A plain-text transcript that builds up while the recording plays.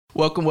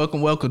Welcome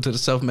to the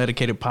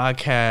Self-Medicated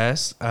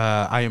Podcast.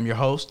 I am your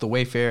host, The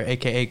Wayfarer,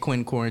 a.k.a.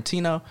 Quentin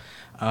Quarantino.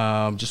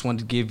 Just wanted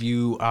to give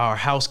you our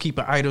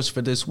housekeeping items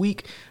for this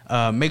week.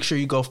 Make sure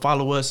you go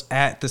follow us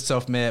at the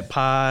Self-Med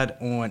Pod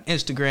on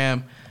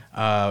Instagram.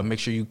 Make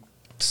sure you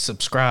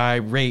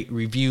subscribe, rate,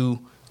 review,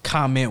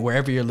 comment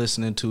wherever you're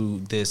listening to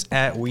this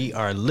at. We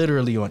are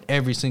literally on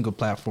every single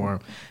platform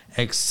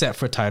except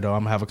for Tidal.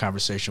 I'm going to have a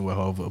conversation with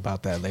Hova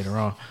about that later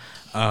on.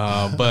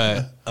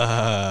 But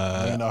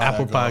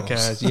Apple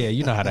Podcasts, yeah,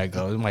 you know how that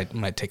goes. It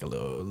might take a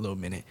little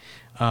minute.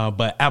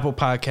 But Apple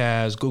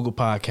Podcasts, Google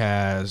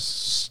Podcasts,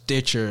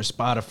 Stitcher,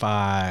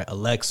 Spotify,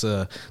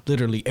 Alexa,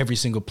 literally every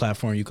single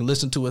platform you can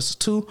listen to us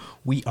to,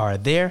 we are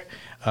there.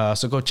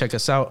 So go check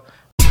us out.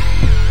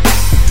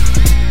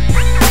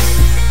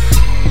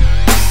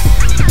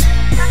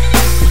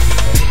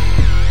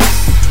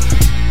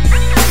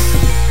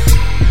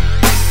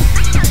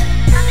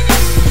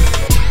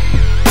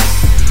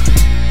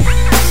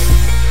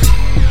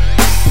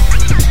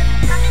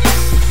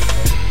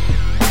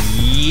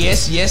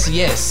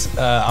 Yes.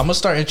 I'm gonna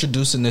start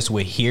introducing this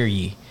with Hear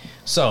Ye.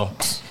 So,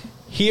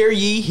 hear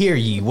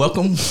ye.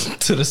 Welcome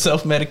to the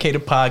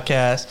Self-Medicated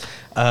Podcast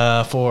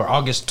for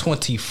August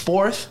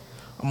 24th.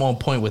 I'm on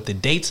point with the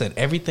dates and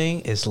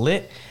everything is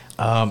lit.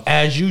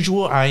 As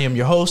usual, I am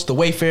your host, The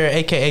Wayfarer,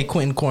 a.k.a.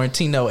 Quentin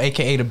Quarantino,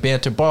 a.k.a. The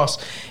Banter Boss,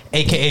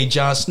 a.k.a.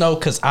 Jon Snow,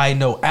 because I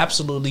know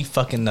absolutely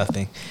fucking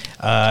nothing.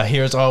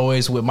 Here as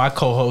always with my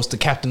co-host, the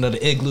Captain of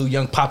the Igloo,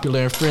 young,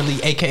 popular, and friendly,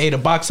 a.k.a. The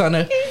Box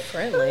Hunter.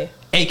 Friendly.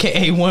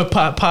 A.k.a. One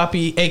Pot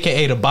Poppy,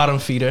 a.k.a. The Bottom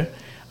Feeder.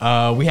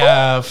 We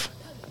have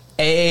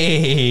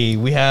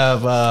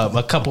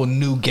a couple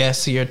new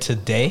guests here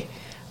today.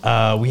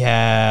 We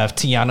have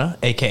Tiana,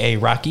 a.k.a.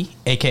 Rocky,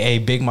 a.k.a.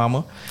 Big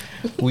Mama.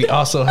 We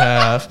also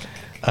have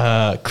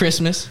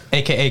Christmas,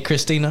 a.k.a.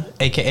 Christina,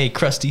 a.k.a.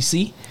 Krusty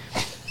C.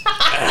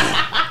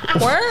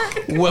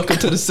 Welcome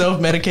to the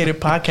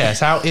Self-Medicated Podcast.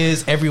 How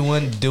is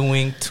everyone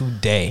doing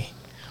today?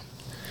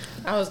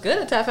 I was good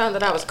until I found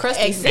that I was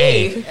Krusty C.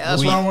 Hey,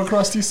 what's wrong with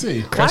Krusty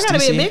C? Why I gotta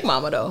be a big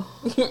mama though?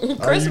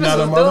 Christmas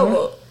is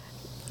doable.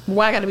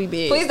 Why I gotta be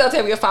big? Please don't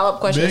tell me your follow-up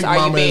question is, Big are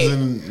mama you big?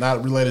 isn't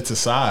not related to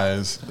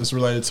size. It's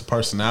related to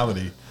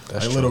personality. That's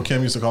like true. Little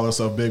Kim used to call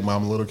herself Big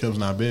Mama. Little Kim's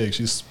not big.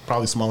 She's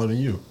probably smaller than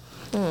you.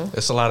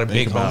 There's a lot of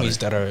big homies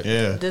that are...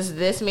 Yeah. Does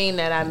this mean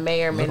that I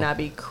may or may not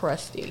be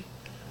crusty?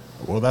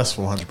 Well, that's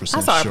 100% sure.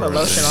 I saw her put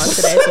lotion on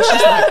today, so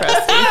she's not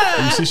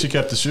crusty. You see she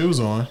kept the shoes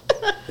on.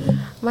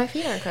 My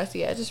feet aren't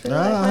crusty. I just really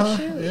like my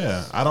shoes.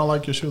 Yeah. I don't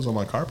like your shoes on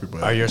my carpet,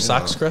 but... Are your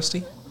socks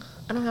crusty?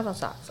 I don't have on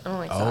socks. I don't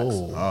like socks.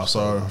 Oh,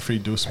 so her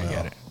feet do smell. I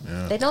get it.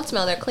 Yeah. They don't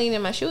smell. They're clean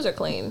and my shoes are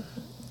clean.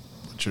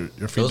 But your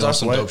feet Those don't are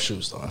some sweat? dope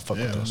shoes, though. I fuck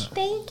with those.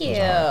 Thank you.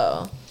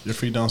 Your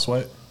feet don't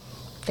sweat?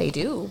 They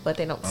do, but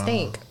they don't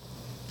stink.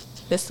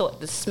 The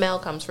smell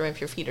comes from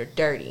if your feet are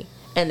dirty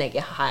and they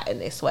get hot and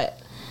they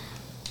sweat.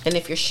 And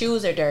if your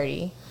shoes are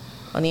dirty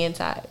on the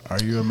inside. Are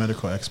you a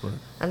medical expert?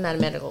 I'm not a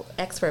medical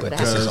expert, but I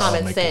have Because- some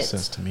common making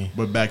sense. to me.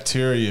 But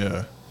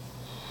bacteria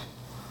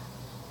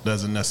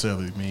doesn't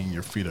necessarily mean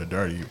your feet are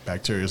dirty.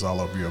 Bacteria is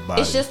all over your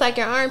body. It's just like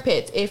your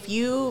armpits. If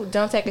you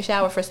don't take a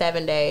shower for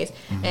 7 days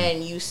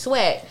and you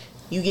sweat,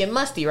 you get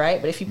musty,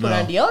 right? But if you put No.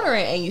 on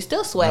deodorant and you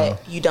still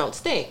sweat, you don't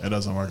stink. It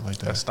doesn't work like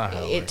that. That's not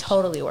how it It works.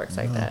 totally works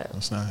like that.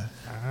 It's not.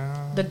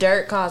 The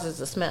dirt causes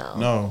the smell.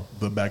 No,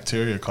 the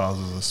bacteria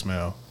causes the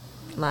smell.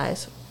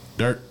 Lies.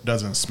 Dirt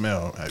doesn't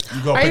smell.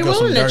 You go Are pick you up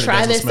some willing to dirt, try it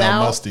doesn't this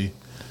smell out? musty.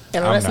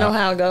 And let us I'm know not.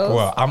 how it goes.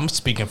 Well, I'm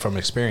speaking from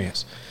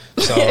experience.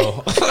 So,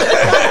 You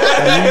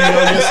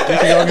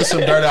can go get some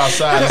dirt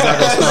outside. It's not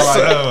gonna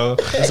smell like.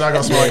 It's not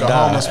gonna smell like a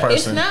homeless it's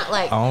person. not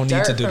like I don't need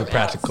dirt to do the from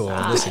practical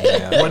on outside. this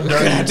exam. What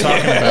dirt are you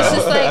talking It's about?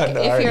 just like I if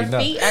your already know.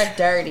 feet are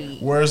dirty,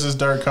 Where is this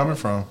dirt coming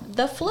from?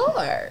 the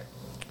floor.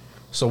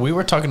 So we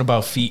were talking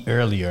about feet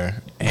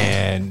earlier,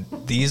 and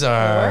these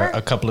are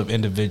a couple of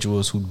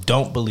individuals who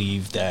don't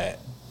believe that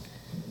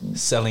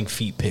selling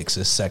feet pics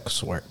is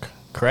sex work.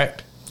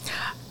 Correct?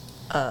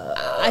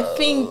 I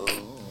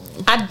think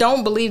I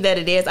don't believe that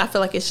it is. I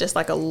feel like it's just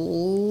like a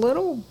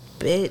little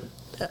bit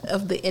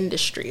of the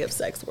industry of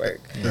sex work.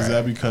 Is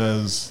that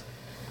because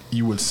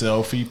you would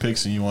sell feet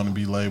pics and you want to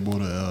be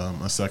labeled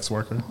a sex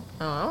worker?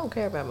 Oh, I don't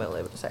care about my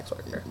label sex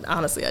worker.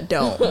 Honestly, I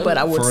don't, but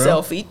I would For real?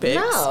 sell feet pics.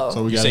 No.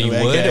 So we You got say a new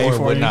you would AKA or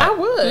for would you? not? I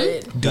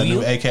would. Got a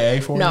new AKA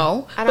for you?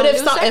 No, I but don't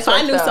if do sex if I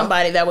work, knew though.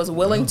 somebody that was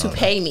willing to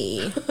pay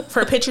me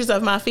for pictures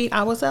of my feet,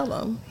 I would sell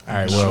them. All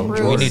right. Well,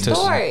 True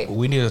story.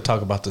 we need to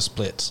talk about the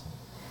splits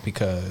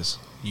because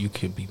you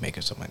could be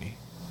making some money.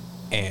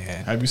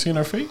 And Have you seen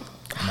her feet?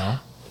 no,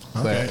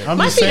 Okay. I'm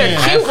My just feet saying,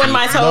 are cute when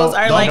my toes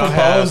are don't like.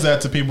 propose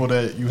that to people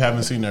that you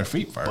haven't seen their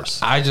feet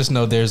first. I just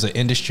know there's an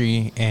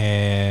industry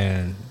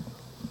and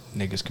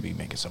niggas could be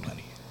making some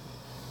money.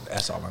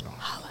 That's all I know.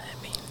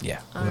 Yeah,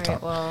 All we'll right,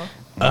 talk. well,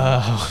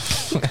 Uh,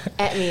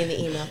 at me in the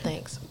email,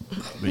 thanks.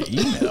 The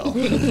email.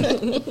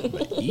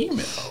 The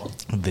email.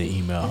 the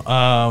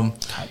email.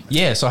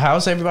 Yeah. So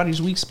how's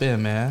everybody's week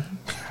been, man?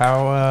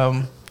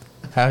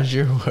 How's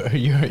your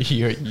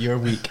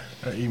week?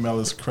 Her email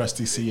is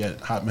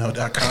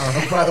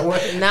crustyc@hotmail.com, by the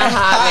way. Not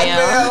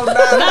Hotmail.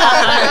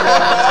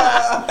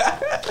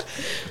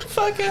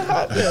 Fucking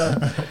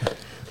Hotmail.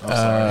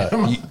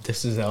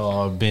 This has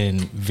all been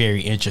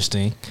very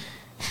interesting.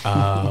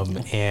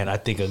 And I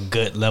think a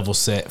good level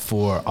set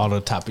for all the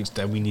topics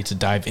that we need to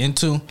dive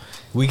into.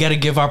 We got to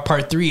give our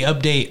part 3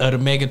 update of the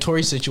Meg and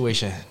Tory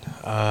situation.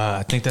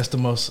 I think that's the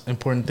most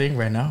important thing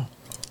right now.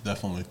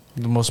 Definitely.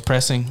 The most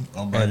pressing,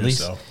 Don't burn at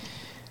least. yourself.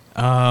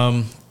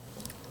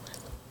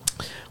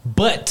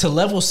 But to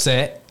level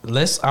set,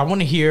 I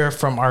want to hear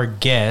from our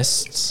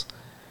guests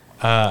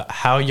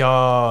how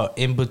y'all,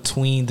 in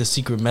between the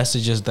secret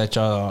messages that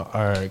y'all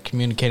are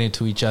communicating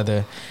to each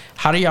other,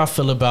 how do y'all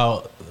feel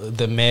about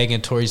the Meg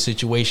and Tory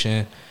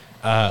situation?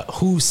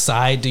 Whose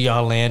side do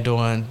y'all land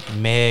on,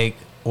 Meg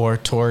or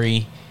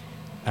Tory?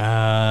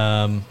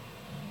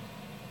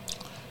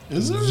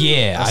 Is there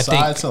Yeah, a I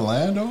side think- to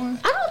land on?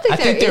 I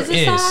think there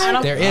is a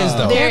side. There is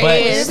though. There but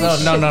is. No.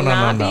 Should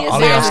not be a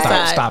All of y'all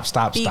side.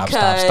 stop. Because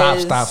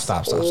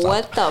Stop.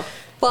 what the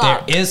fuck?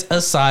 There is a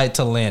side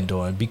to land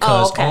on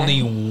because Oh,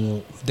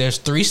 okay. there's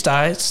 3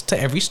 sides to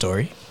every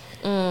story.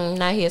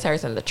 Now he is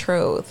hers and the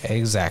truth.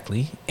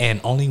 Exactly. And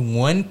only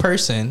one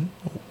person,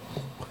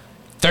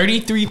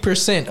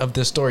 33% of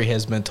the story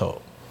has been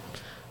told.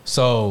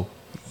 So,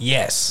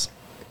 yes,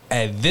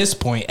 at this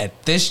point,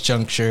 at this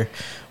juncture,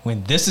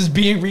 when this is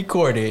being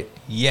recorded,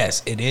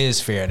 yes, it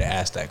is fair to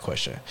ask that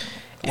question.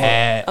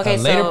 At okay, a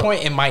later so-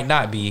 point, it might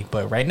not be,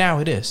 but right now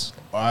it is.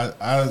 I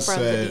From the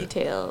said,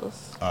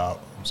 details. I'm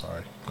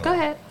sorry. Go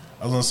ahead.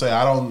 I was gonna say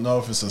I don't know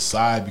if it's a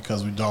side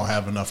because we don't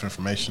have enough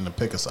information to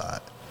pick a side.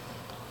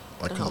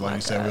 Like, cause Oh like my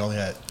you said, we God. only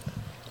had.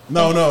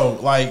 No,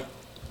 like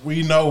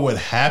we know what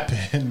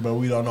happened, but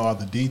we don't know all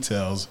the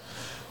details.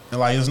 And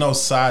like, there's no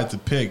side to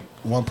pick.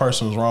 One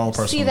person was wrong, one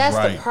person See, was that's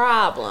right. the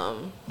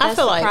problem. I That's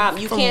feel the like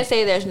problem. You from- can't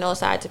say there's no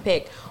side to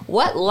pick.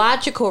 What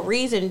logical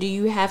reason do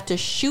you have to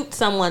shoot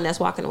someone that's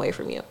walking away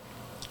from you?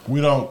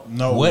 We don't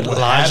know What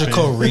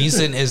logical happened.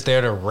 reason is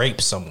there to rape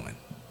someone?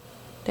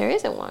 There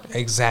isn't one.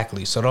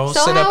 Exactly. So don't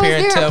So sit how up is here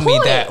and there a tell me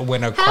point? that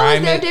when a How crime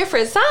is there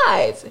different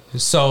sides?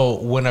 So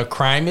when a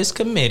crime is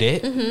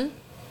committed,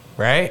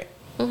 right?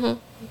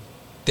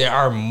 There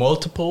are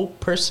multiple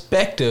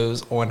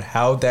perspectives on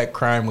how that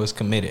crime was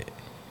committed,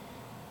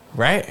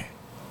 right?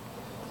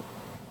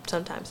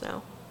 Sometimes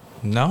no.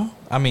 No,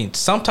 I mean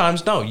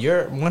sometimes no.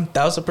 You're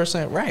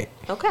 1000% right.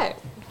 Okay.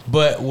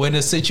 But when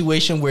a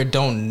situation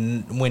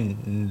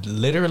when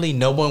literally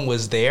no one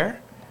was there,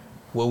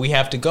 what we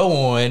have to go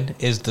on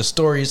is the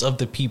stories of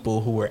the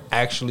people who were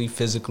actually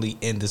physically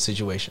in the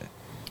situation,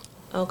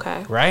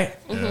 Okay. right?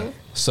 Yeah.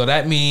 So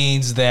that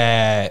means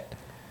that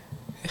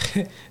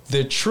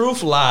the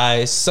truth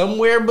lies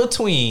somewhere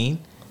between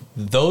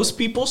those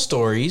people's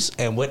stories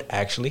and what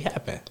actually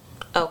happened,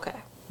 Okay.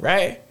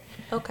 right?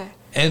 Okay.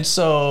 And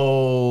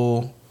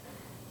so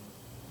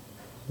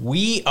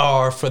we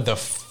are, for the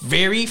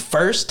very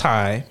first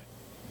time,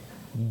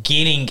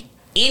 getting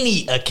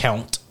any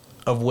account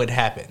of what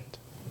happened.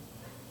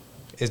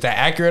 Is that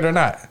accurate or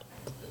not?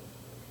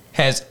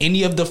 Has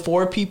any of the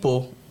 4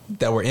 people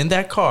that were in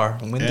that car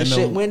when the And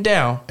shit went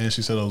down, And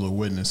she said there was a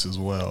witness as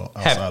well.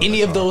 have outside any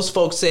the of car. those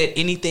folks said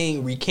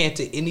anything,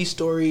 recanted any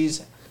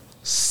stories,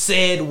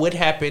 said what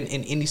happened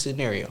in any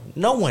scenario?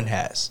 No one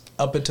has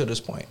up until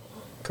this point.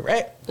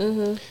 Correct?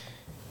 Mm-hmm.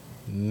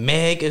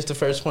 Meg is the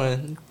first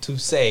one to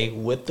say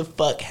what the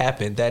fuck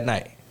happened that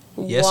night.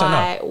 Yes or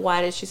no?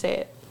 Why did she say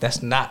it?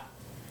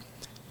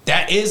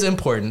 That is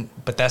important,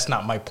 but that's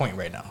not my point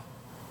right now.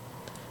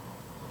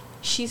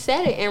 She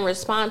said it in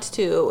response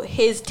to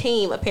his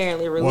team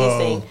apparently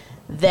releasing Whoa.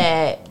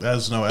 that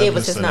There's no it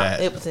evidence was of his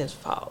that. it was his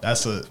fault.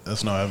 That's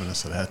no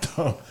evidence of that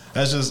though.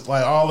 That's just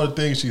like all the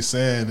things she's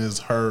saying is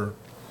her,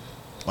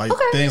 like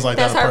Okay. things like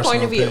That's that. her Personal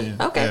point of view.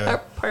 opinion. Okay, Yeah. her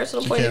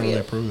personal She point of can't view.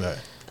 really prove that.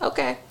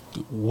 Okay.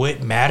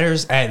 What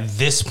matters at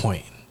this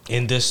point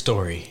in this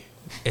story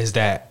is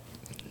that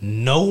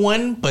no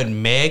one but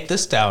Meg the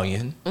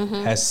Stallion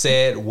has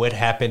said what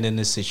happened in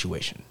this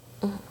situation.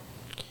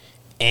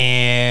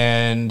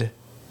 And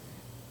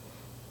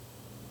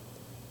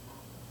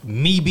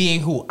me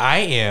being who I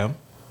am,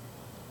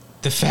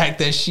 the fact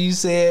that she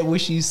said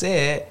what she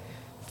said,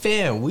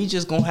 fam, we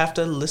just gonna have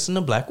to listen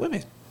to black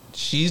women.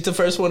 She's the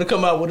first one to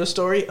come out with a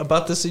story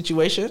about the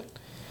situation,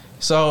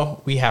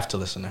 so we have to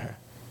listen to her.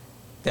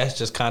 That's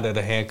just kind of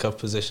the handcuff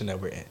position that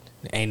we're in.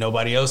 Ain't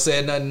nobody else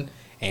said nothing.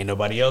 Ain't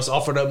nobody else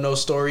offered up no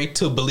story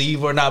to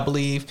believe or not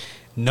believe.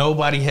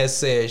 Nobody has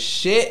said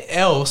shit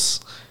else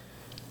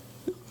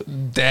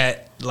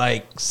that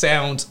like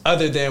sounds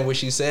other than what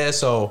she said.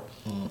 So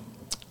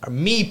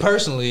me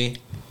personally,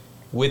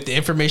 with the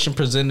information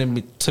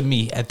presented to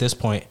me at this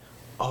point,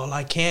 all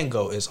I can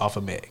go is off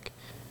of Meg.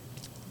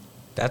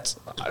 That's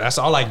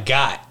all I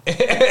got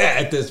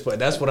at this point.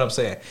 That's what I'm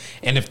saying.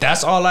 And if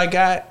that's all I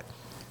got,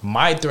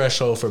 my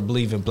threshold for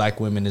believing black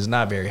women is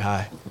not very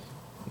high.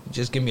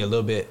 Just give me a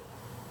little bit.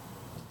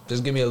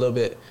 Just give me a little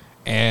bit.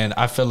 And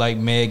I feel like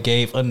Meg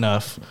gave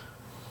enough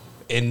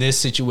in this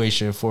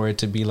situation for it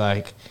to be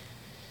like,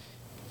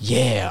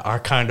 yeah, our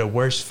kind of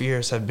worst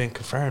fears have been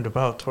confirmed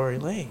about Tory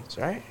Lanez,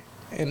 right?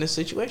 In this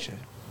situation.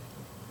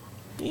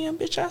 Yeah,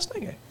 bitch ass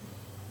nigga.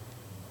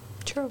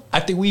 True. I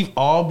think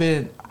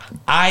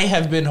I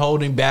have been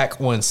holding back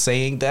on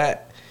saying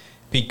that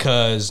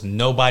because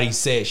nobody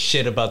said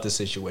shit about the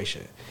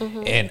situation.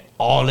 Mm-hmm. And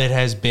all it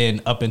has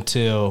been up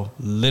until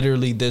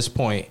literally this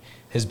point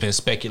has been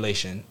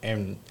speculation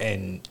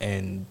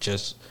and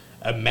just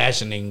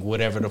imagining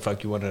whatever the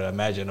fuck you wanted to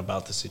imagine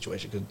about the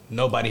situation because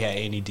nobody had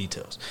any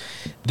details.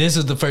 This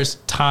is the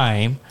first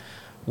time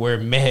where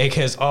Meg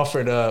has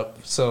offered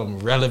up some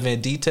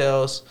relevant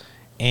details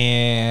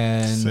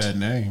and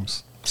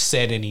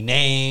said any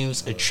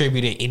names,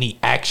 attributed any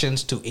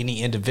actions to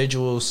any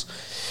individuals.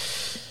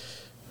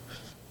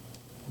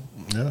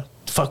 Yeah.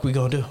 The fuck we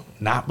gonna do?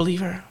 Not believe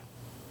her?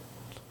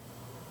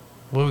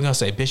 What we gonna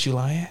say? Bitch, you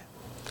lying?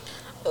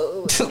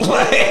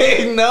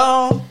 Like,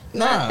 no,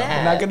 nah,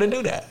 we're not gonna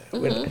do that.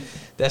 Mm-hmm.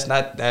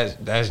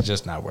 That's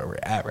just not where we're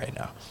at right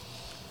now.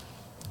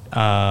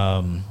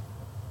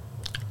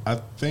 I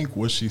think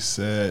what she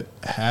said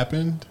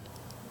happened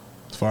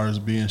as far as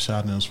being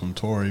shot in from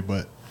Tory,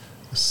 but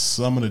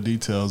some of the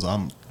details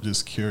I'm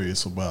just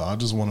curious about. I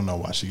just want to know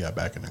why she got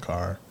back in the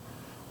car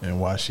and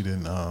why she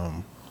didn't.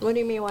 What do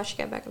you mean why she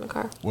got back in the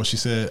car? Well, she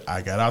said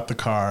I got out the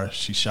car.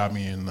 He shot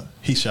me in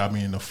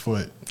the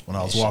foot when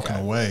I was walking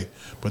away.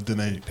 But then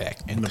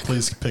when the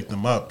police picked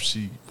him up,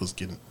 she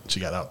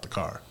got out the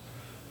car.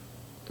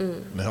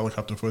 In the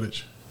helicopter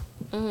footage.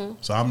 Mm-hmm.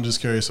 So I'm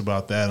just curious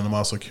about that, and I'm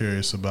also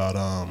curious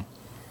about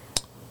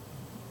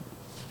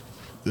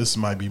this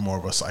might be more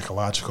of a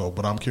psychological,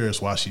 but I'm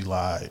curious why she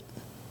lied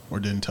or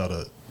didn't tell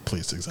the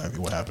police exactly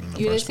what happened in the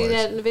first place. You didn't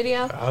see that in the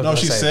video? No,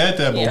 she said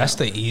that, but that's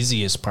the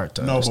easiest part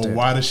to understand. But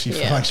why does she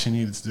feel like she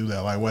needed to do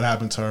that? Like, what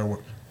happened to her?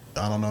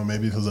 I don't know,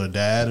 maybe because of her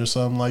dad or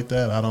something like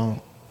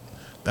that.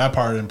 That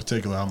part in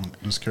particular, I'm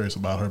just curious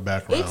about her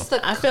background.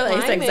 I feel like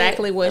it's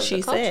exactly what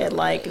she said.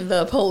 Like,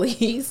 the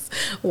police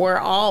were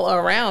all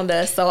around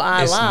us, so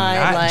I lied.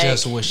 It's not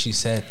just what she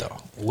said, though.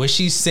 What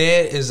she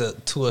said is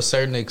to a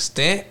certain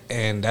extent,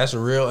 and that's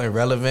real and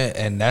relevant,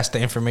 and that's the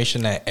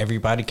information that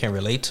everybody can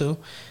relate to.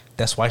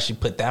 That's why she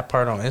put that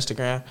part on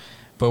Instagram.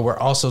 But we're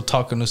also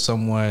talking to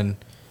someone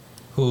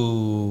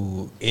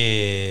who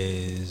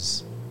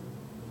is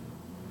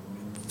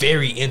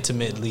very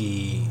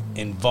intimately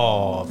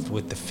involved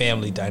with the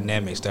family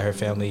dynamics that her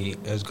family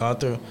has gone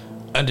through,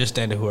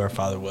 understanding who her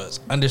father was,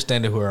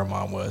 understanding who her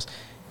mom was.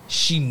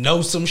 She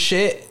knows some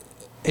shit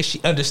and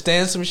she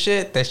understands some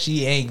shit that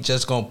she ain't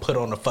just gonna put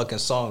on a fucking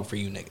song for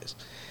you niggas,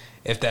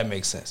 if that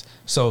makes sense.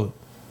 So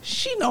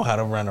she know how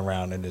to run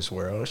around in this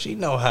world. She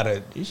know how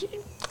to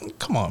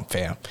come on,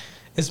 fam.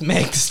 It's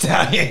Meg Thee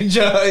Stallion,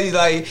 Joe.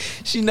 Like,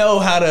 she know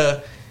how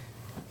to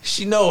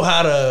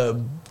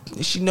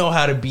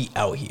be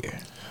out here.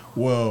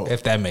 Well,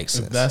 if that makes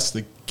sense. If that's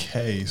the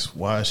case,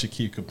 why does she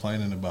keep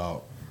complaining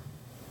about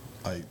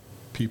like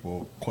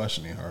people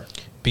questioning her?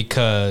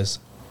 Because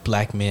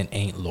black men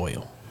ain't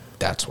loyal.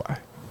 That's why.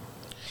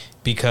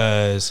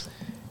 Because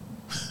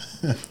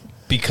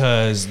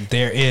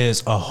there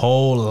is a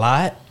whole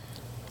lot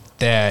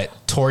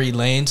that Tory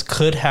Lanez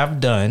could have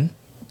done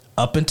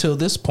up until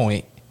this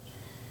point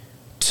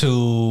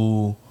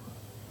to,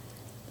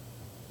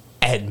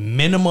 at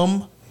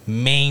minimum,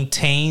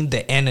 maintain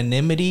the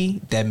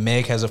anonymity that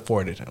Meg has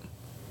afforded him.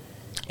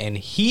 And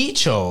he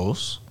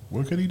chose...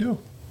 What could he do?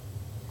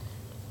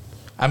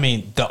 I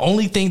mean, the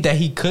only thing that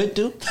he could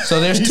do...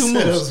 So there's two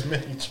moves.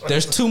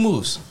 There's two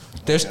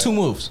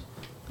moves.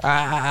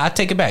 I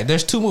take it back.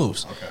 There's two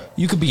moves. Okay.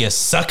 You could be a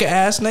sucker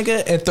ass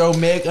nigga and throw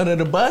Meg under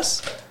the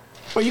bus,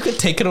 or you could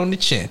take it on the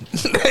chin.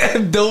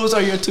 Those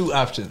are your two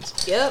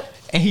options. Yep.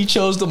 And he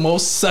chose the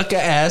most sucker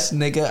ass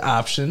nigga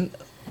option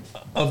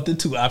of the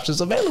two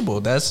options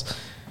available. That's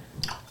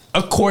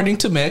according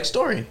to Meg's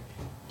story.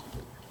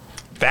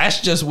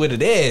 That's just what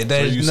it is.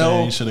 There's so you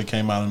saying he should have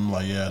came out and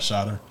like, yeah, I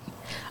shot her?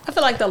 I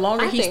feel like the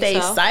longer he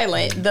stays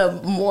silent, the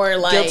more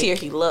like guiltier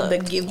he looks.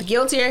 The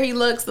guiltier he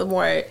looks, the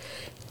more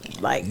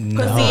like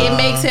pussy it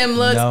makes him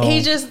look.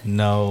 He just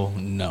no.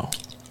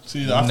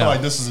 See, I feel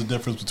like this is a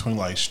difference between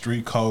like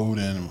street code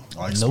and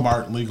like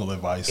smart legal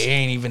advice. It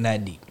ain't even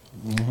that deep.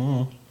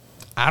 Mm-hmm.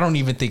 I don't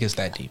even think it's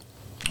that deep.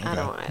 Okay. I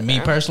don't either. Me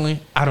personally,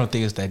 I don't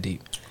think it's that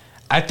deep.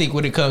 I think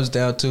what it comes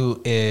down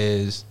to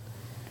is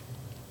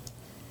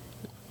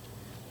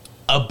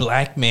a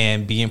black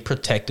man being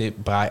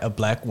protected by a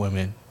black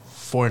woman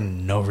for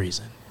no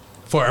reason.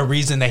 For a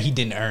reason that he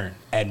didn't earn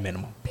at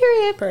minimum.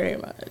 Period. Pretty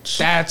much.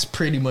 That's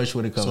pretty much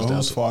what it comes down to. So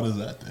whose fault is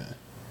that then?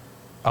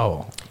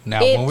 Oh,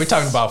 now when we're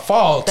talking about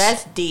faults,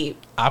 that's deep.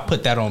 I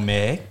put that on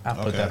Meg. I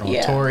put that on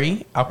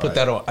Tory. I put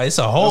that on. It's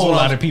a whole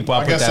lot of people.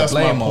 I put guess that that's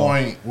blame my on.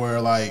 point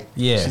where like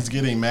she's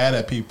getting mad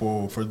at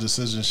people for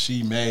decisions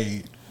she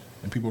made,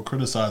 and people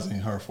criticizing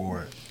her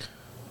for it.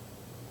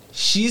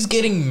 She's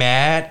getting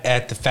mad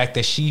at the fact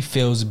that she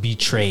feels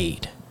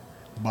betrayed.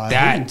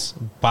 By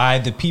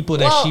the people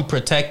that she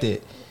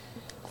protected.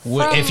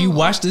 If you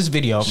watch this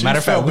video, matter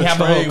of fact, we have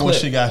a whole clip. When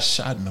she got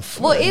shot in the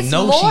foot. Well, it's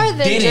No, more she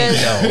than didn't,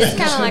 just. though. It's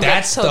kind of like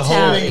That's a the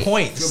totality. whole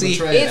point. See,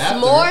 It's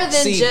more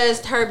than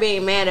just her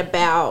being mad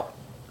about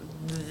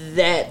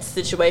that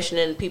situation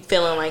and people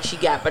feeling like she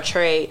got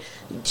betrayed.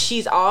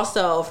 She's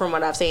also, from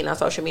what I've seen on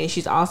social media,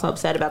 she's also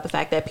upset about the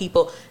fact that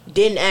people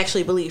didn't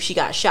actually believe she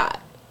got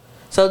shot.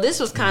 So this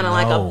was kind of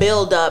like a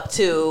build up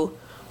to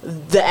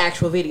the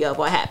actual video of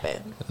what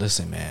happened.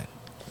 Listen, man.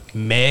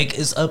 Meg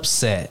is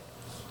upset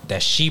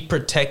that she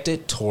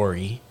protected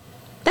Tory.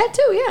 That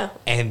too, yeah.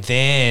 And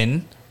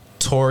then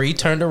Tory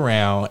turned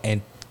around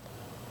and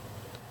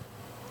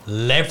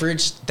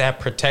leveraged that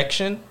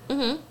protection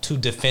to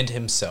defend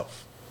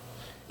himself.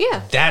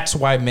 Yeah. That's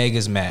why Meg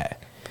is mad.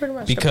 Pretty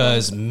much.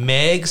 Because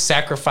Meg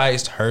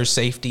sacrificed her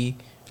safety,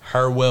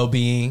 her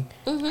well-being,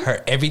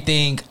 her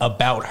everything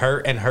about her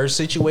and her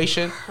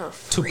situation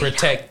to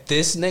protect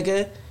this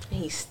nigga.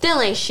 He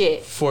still ain't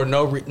shit. For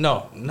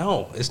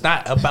no, it's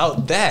not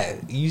about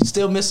that. You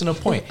still missing a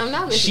point. I'm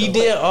not missing She a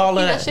did point. all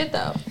of He got that. shit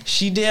though.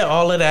 She did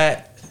all of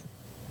that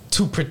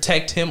to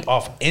protect him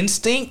off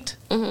instinct,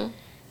 and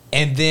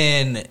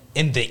then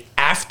in the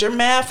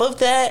aftermath of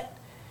that,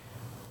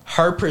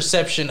 her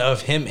perception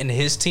of him and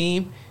his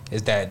team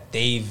is that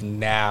they've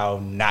now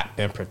not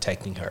been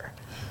protecting her.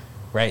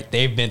 Right?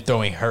 They've been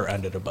throwing her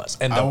under the bus.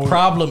 And the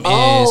problem is...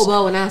 Oh,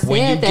 but when I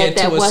said get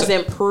that to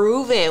wasn't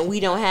proven.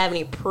 We don't have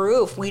any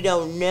proof. We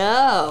don't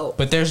know.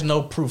 But there's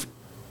no proof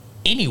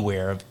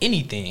anywhere of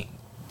anything.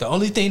 The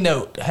only thing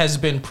that has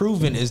been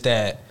proven is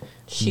that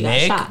She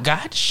Meg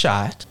got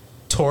shot.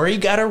 Tory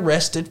got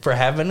arrested for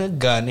having a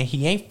gun, and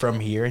he ain't from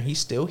here, and he's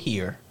still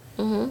here.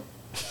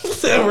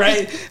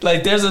 Right?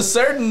 Like, there's a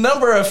certain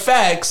number of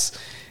facts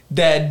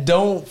that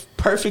don't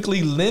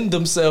perfectly lend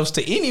themselves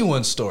to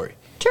anyone's story.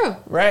 True.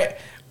 Right?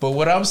 But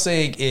what I'm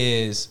saying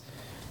is,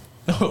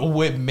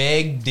 what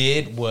Meg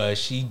did was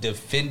she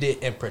defended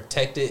and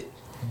protected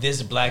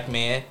this black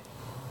man,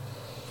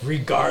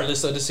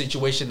 regardless of the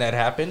situation that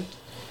happened.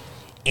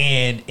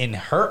 And in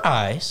her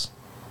eyes,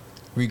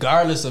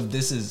 regardless of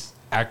this is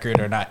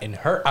accurate or not, in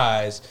her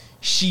eyes,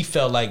 she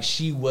felt like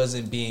she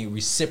wasn't being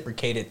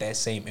reciprocated that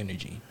same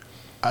energy.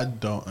 I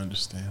don't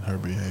understand her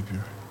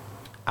behavior.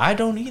 I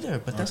don't either,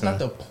 but that's not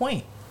the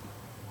point.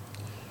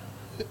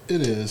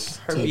 It is.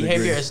 Her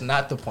behavior is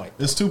not the point.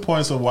 There's 2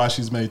 points of why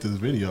she's made this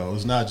video.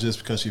 It's not just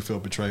because she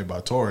felt betrayed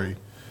by Tory.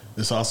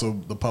 It's also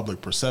the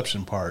public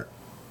perception part.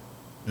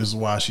 This is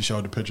why she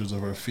showed the pictures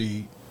of her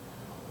feet.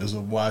 This is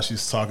why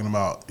she's talking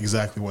about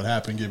exactly what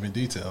happened, giving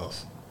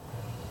details.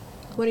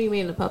 What do you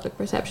mean the public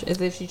perception? Is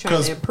if she's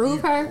trying to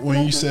improve her?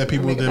 When you said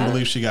people Make it didn't better?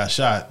 believe she got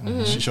shot,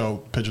 she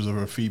showed pictures of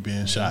her feet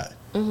being shot.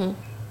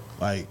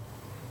 Like,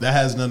 that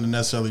has nothing to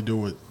necessarily do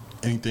with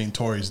anything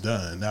Tory's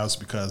done. That was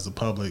because the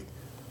public...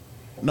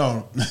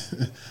 No.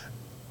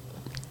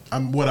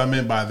 What I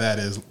meant by that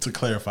is, to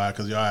clarify,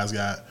 because your eyes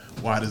got,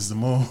 why does the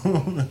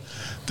moon?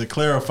 To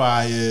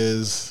clarify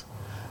is,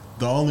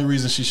 the only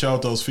reason she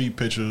showed those feet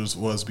pictures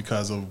was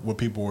because of what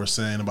people were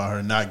saying about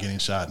her not getting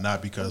shot,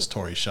 not because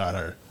Tory shot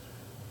her.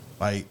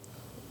 Like,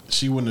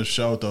 she wouldn't have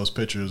showed those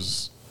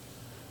pictures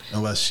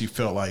unless she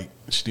felt like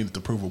she needed to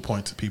prove a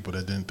point to people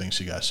that didn't think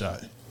she got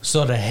shot.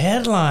 So the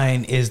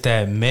headline is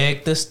that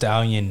Meg Thee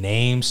Stallion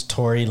names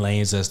Tory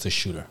Lanez as the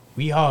shooter.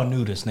 We all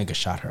knew this nigga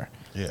shot her.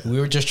 Yeah. We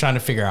were just trying to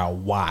figure out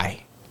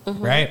why,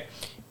 right?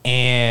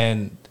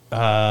 And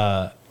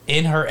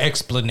in her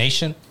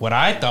explanation, what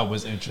I thought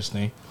was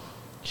interesting,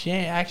 she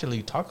ain't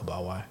actually talk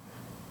about why.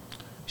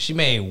 She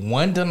made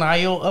one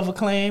denial of a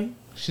claim.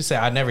 She said,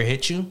 "I never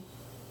hit you."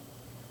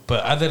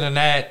 But other than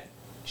that,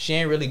 she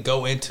ain't really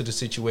go into the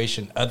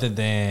situation other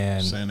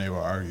than... Saying they were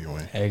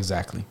arguing.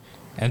 Exactly.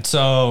 And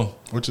so...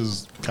 Which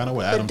is kind of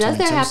what But Adam does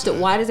there 22 have said. to?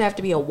 Why does there have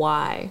to be a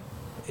why?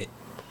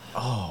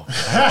 Oh,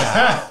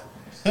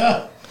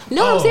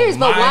 No, I'm serious.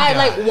 But my why? God.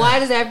 Like, why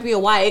does there have to be a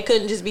why? It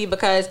couldn't just be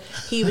because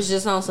he was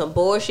just on some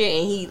bullshit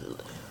and he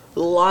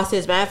lost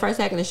his mind for a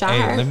second and shot hey,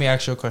 her. let me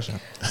ask you a question.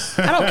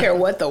 I don't care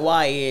what the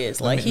why is.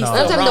 Like, he's no.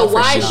 still Sometimes wrong the for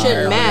why shooting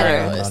shouldn't her matter.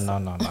 regardless.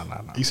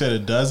 No. You said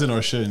it doesn't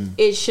or shouldn't?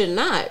 It should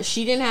not.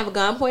 She didn't have a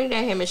gun pointed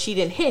at him and she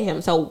didn't hit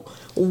him. So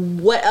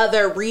what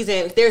other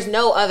reason? There's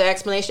no other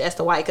explanation as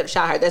to why he could have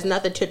shot her. There's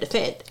nothing to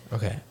defend.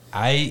 Okay.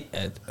 I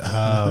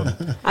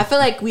feel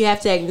like we have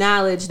to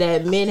acknowledge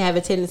that men have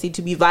a tendency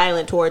to be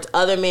violent towards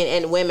other men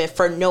and women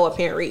for no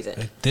apparent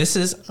reason. this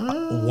is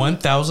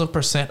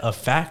 1,000% a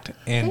fact,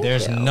 and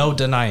there's you. no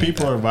denying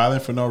People that. are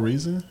violent for no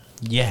reason?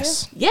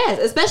 Yes. Yes,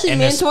 especially And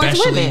men towards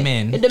especially women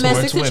men in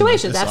domestic towards women.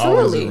 situations. It's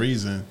always Absolutely. a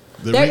reason.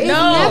 There is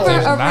No, never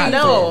there's a not. reason.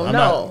 No, I'm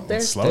no. not,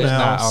 There's slow there's down.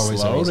 not always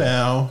a Slow reason.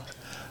 down.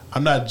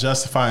 I'm not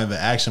justifying the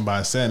action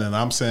by saying it.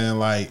 I'm saying,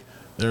 like,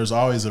 there's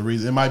always a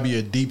reason. It might be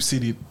a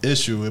deep-seated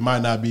issue. It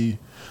might not be,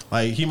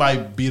 like, he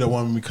might beat a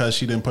woman because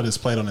she didn't put his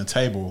plate on the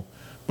table.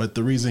 But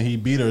the reason he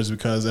beat her is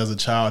because as a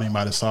child, he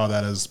might have saw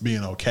that as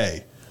being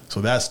okay. So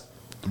that's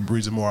the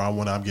reason more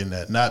I'm getting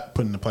at. Not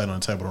putting the plate on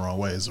the table the wrong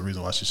way is the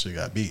reason why she should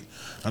have got beat.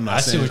 I'm not I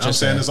see saying, what you're I'm saying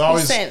saying. there's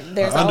always You're saying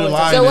there's an always a-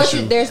 underlying So what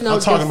issue. there's no I'm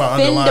talking about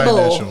underlying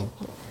defendable-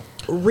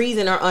 issue.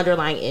 reason or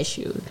underlying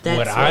issue. That's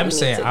what I'm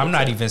saying, I'm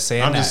not even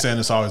saying I'm that. just saying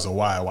it's always a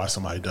why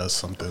somebody does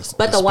something.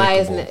 But the why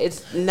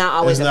it's not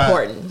always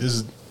important.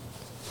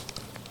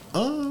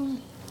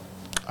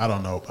 I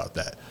don't know about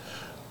that.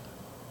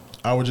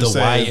 I would just say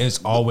the why is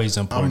always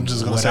important. I'm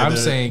just going to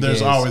say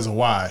there's always a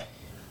why.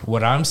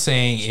 What I'm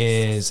saying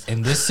is,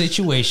 in this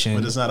situation,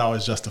 but it's not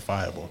always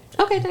justifiable.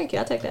 Okay, thank you.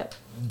 I'll take that.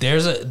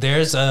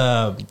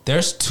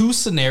 There's two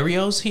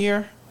scenarios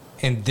here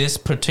in this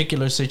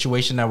particular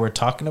situation that we're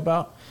talking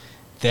about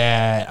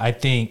that I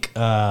think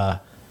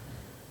lends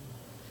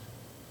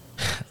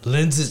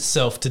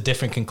itself to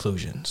different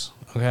conclusions.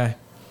 Okay,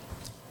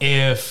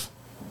 if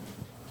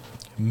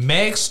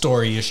Meg's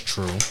story is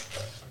true,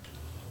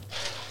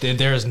 then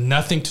there's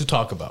nothing to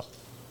talk about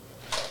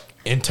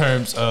in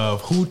terms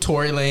of who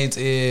Tory Lanez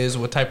is,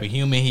 what type of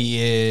human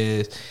he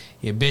is.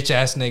 You bitch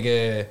ass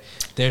nigga.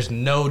 There's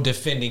no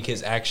defending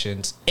his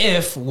actions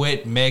if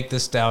what Meg Thee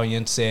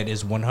Stallion said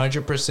is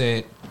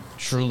 100%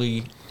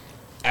 truly,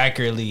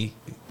 accurately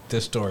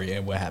the story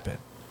and what happened.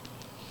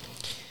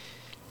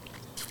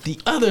 The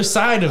other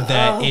side of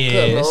that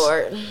is, good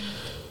Lord,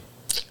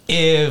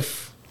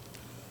 if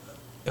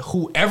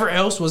whoever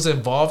else was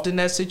involved in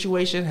that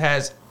situation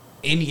has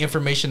any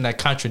information that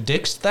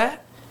contradicts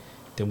that,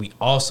 then we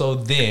also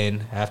then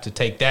have to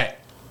take that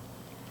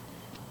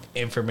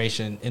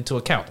information into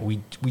account.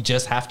 We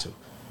just have to,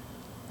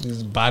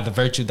 by the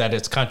virtue that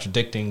it's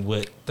contradicting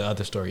what the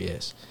other story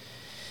is.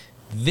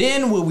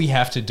 Then what we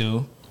have to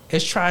do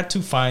is try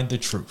to find the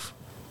truth.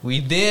 We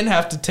then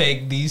have to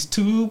take these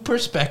two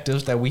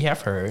perspectives that we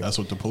have heard. That's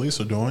what the police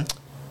are doing.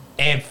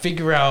 And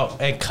figure out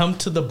and come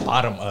to the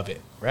bottom of it,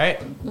 right?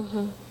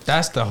 Mm-hmm.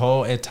 That's the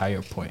whole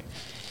entire point.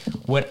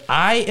 What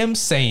I am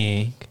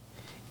saying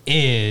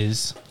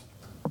is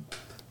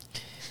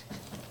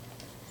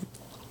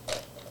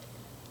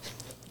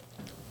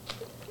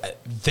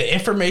the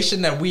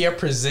information that we are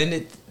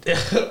presented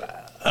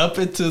up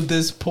until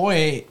this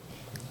point,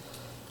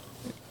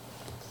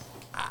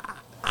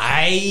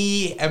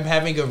 I am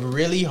having a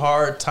really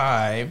hard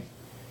time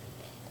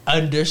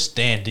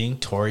understanding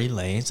Tory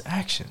Lanez's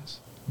actions.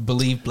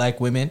 Believe black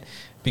women,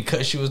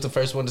 because she was the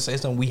first one to say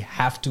something, we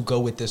have to go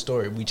with this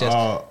story. We just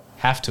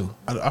have to.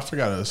 I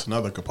forgot there's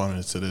another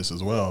component to this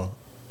as well.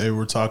 They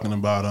were talking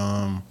about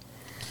I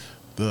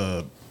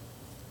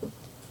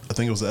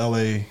think it was the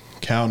L.A.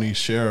 County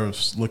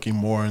sheriffs looking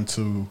more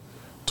into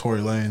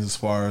Tory Lanez as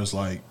far as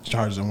like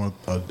charging him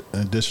with an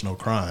additional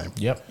crime.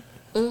 Yep.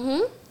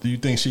 Mm-hmm. Do you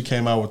think she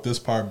came out with this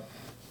part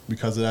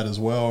because of that as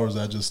well, or is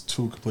that just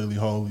two completely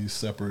wholly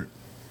separate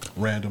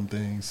random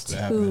things that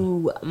happen?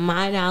 To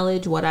my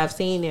knowledge, what I've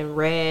seen and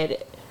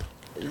read,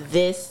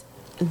 this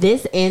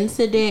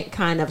incident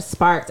kind of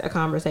sparked a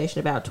conversation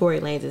about Tory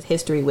Lanez's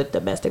history with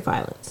domestic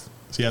violence.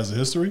 He has a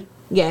history?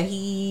 Yeah,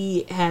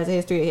 he has a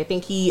history. I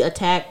think he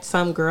attacked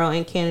some girl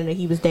in Canada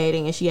he was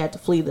dating, and she had to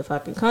flee the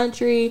fucking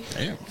country.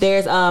 Damn.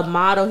 There's a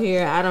model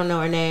here. I don't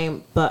know her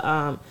name,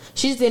 but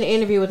she's in an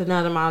interview with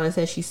another model that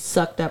says she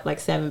sucked up like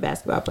 7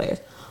 basketball players.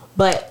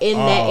 But in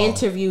that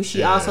interview,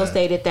 she also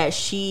stated that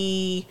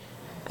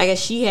I guess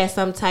she had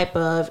some type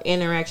of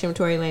interaction with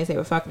Tory Lanez. They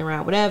were fucking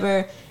around,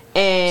 whatever.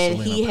 And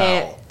Selena he Powell.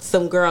 had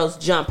some girls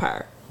jump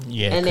her.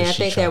 Yeah, and then I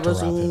think there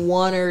was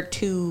 1 or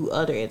 2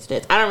 other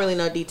incidents. I don't really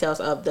know details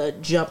of the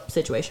jump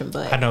situation,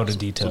 but I know the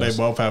details. So they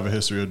both have a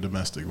history of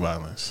domestic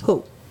violence.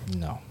 Who?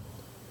 No.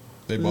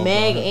 They both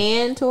Meg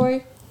and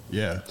Tory?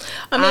 Yeah.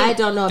 I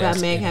don't know about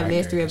that's Meg having a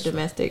history of inaccurate.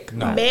 domestic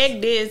No. violence.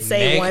 Meg did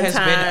say Meg one has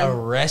time been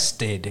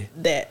arrested.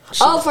 that.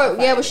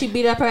 But she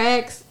beat up her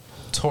ex?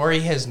 Tory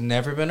has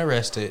never been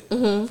arrested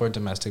for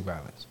domestic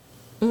violence.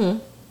 Mm-hmm.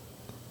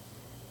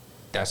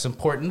 That's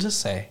important to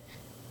say.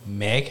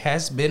 Meg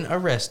has been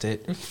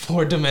arrested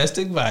for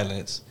domestic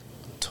violence.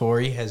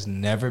 Tory has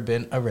never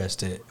been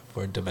arrested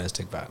for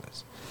domestic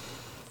violence.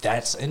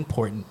 That's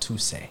important to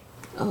say.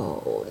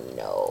 Oh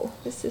no,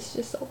 this is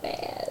just so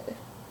bad.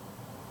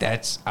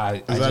 That's I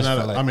Is just that feel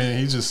not? like I mean,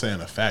 he's just saying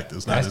a fact.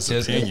 It's not That's his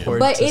just opinion. important.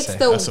 But to it's say.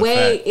 That's a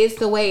fact. it's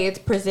the way it's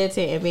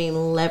presented and being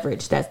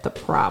leveraged. That's the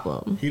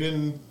problem. He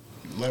didn't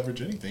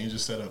leverage anything. He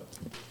just set up.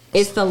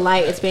 It's the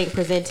light it's being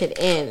presented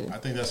in. I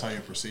think that's how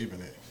you're perceiving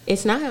it.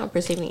 It's not how I'm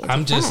perceiving it.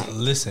 I'm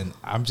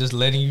just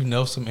letting you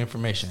know some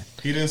information.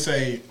 He didn't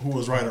say who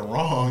was right or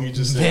wrong. He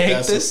just said Meg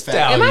that's Thee a fact.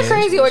 Stallion. Am I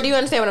crazy or do you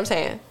understand what I'm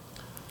saying?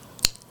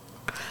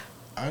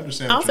 I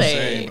understand what you're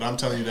saying, but I'm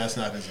telling you that's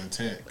not his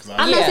intent.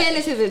 I'm not saying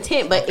this is his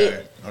intent, but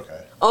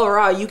okay.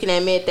 Overall, you can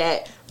admit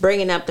that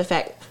bringing up the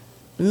fact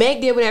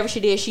Meg did whatever she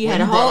did. She had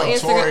a whole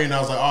Instagram. Tory and I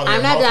was like, oh,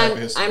 I'm not done.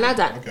 history. I'm not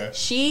done. Okay.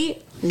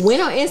 She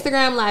went on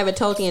Instagram Live and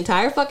told the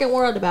entire fucking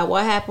world about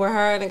what happened with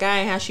her and the guy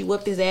and how she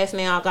whooped his ass and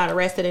they all got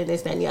arrested and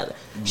this, that, and the other.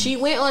 She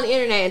went on the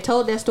internet and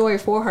told that story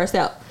for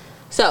herself.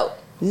 So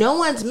no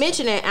one's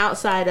mentioning it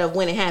outside of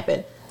when it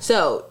happened.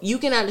 So you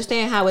can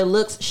understand how it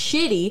looks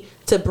shitty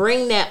to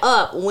bring that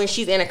up when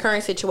she's in a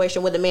current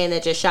situation with the man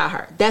that just shot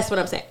her. That's what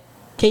I'm saying.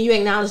 Can you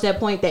acknowledge that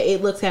point that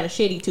it looks kind of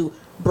shitty to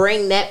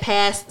bring that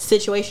past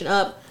situation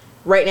up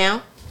right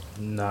now?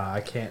 Nah,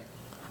 I can't.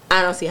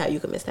 I don't see how you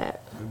could miss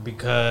that.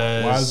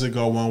 Because why does it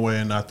go one way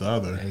and not the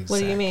other? Exactly. What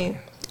do you mean?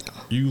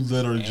 You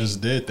literally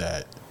just did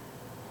that.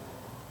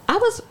 I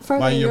was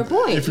furthering your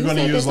point. If you're going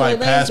to use like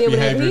past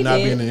behavior not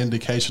being an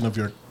indication of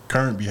your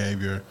current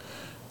behavior,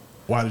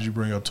 why did you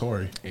bring up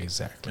Tory?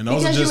 Exactly. And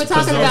those because are just, you were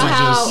talking about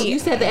how just, you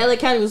said the LA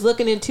County was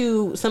looking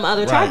into some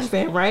other charges for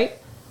him, right?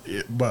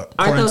 But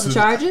aren't those the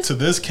charges? To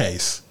this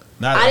case.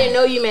 I didn't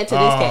know you meant to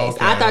this case.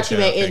 Okay, I thought you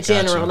meant in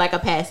general, you. like a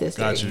past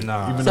history. Got you.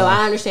 Nah. So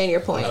I understand your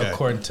point. Okay.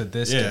 According to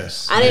this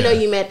case. I didn't know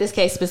you meant this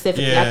case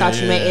specifically. I thought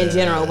you meant in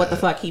general. What the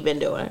fuck he been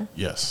doing?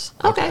 Yes.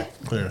 Okay.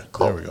 Clear.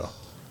 Cool. There we go.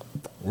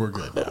 We're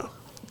good now.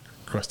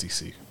 Crusty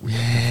C.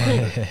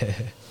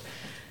 I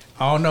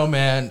don't know,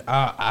 man.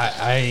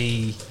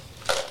 I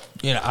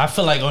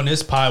feel like on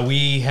this pod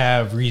we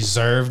have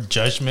reserved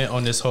judgment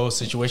on this whole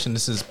situation.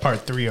 This is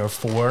part 3 or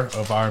 4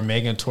 of our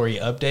Megan Tory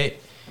update.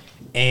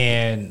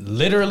 And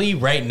literally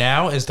right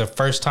now is the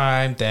first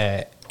time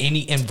that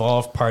any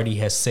involved party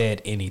has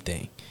said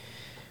anything.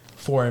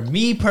 For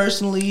me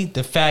personally,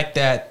 the fact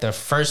that the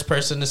first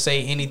person to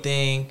say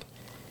anything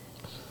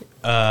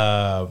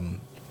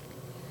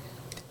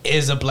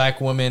is a black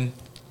woman,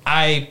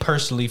 I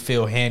personally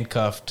feel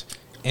handcuffed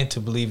into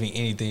believing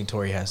anything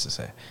Tory has to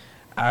say.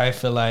 I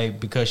feel like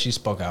because she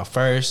spoke out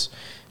first,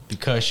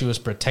 because she was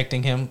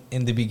protecting him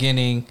in the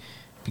beginning,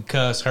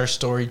 because her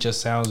story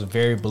just sounds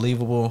very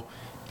believable,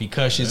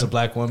 because she's a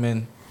black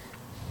woman,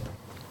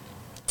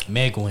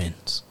 Meg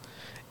wins.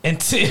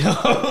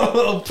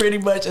 Until pretty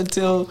much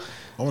until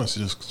I want to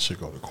see this shit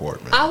go to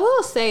court, man. I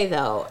will say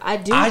though, I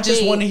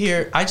just want to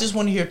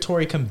hear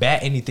Tory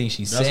combat anything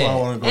she said. That's why I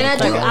want to go. And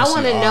to court. I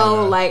want to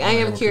know, like, I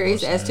am what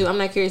curious people are as to. saying. I'm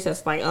not curious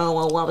as to, like, oh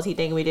well, what was he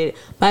thinking we did?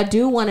 But I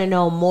do want to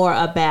know more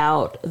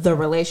about the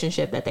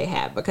relationship that they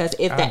have, because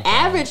if the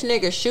average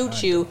nigga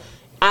shoots you,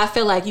 I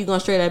feel like you gonna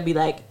straight up be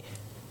like,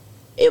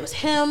 it was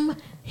him.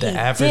 The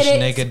average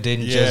nigga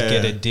didn't just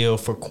get a deal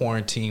for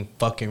quarantine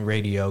fucking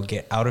radio,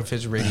 get out of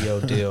his radio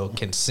deal,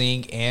 can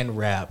sing and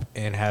rap,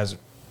 and has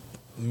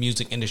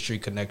music industry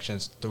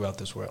connections throughout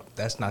this world.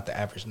 That's not the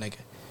average nigga.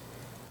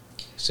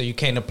 So you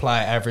can't apply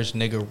average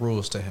nigga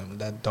rules to him.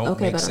 That don't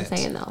make sense. I'm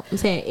saying though. I'm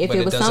saying if But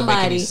it was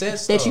somebody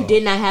that you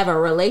did not have a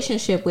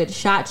relationship with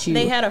shot you.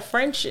 They had a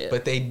friendship.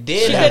 But they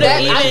did.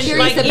 I'm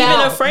curious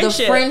about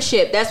the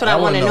friendship. That's what I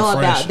want to know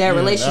about their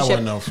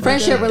relationship.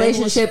 Friendship,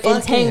 relationship,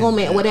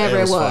 entanglement, whatever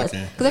it was.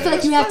 Because I feel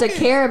like you have to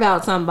care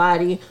about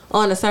somebody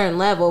on a certain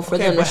level for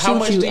them to shoot you. How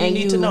much do you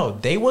need to know?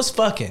 They was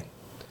fucking.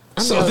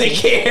 So they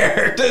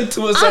cared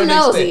to a certain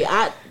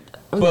extent.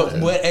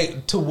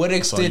 But to what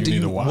extent do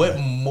you? What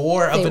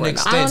more of an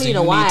extent do you need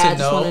to know? I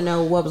just want to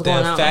know what was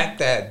going on. The fact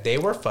that they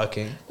were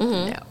fucking,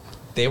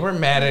 they were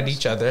mad at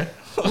each other.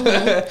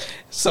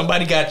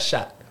 Somebody got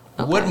shot.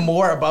 Okay. What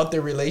more about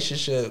their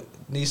relationship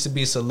needs to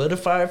be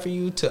solidified for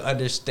you to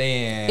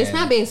understand? It's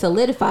not being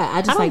solidified.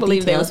 I just like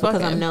details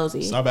because I'm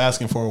nosy. Stop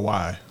asking for a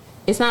why.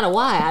 It's not a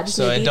why. I just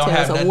need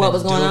details of what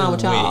was going on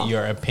with y'all.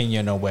 Your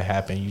opinion on what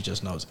happened, you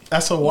just nosy.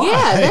 That's a why.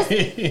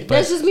 Yeah,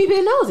 that's just me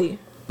being nosy.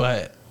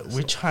 But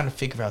we're trying to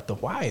figure out the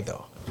why,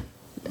 though.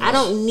 I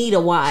don't need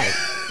a why.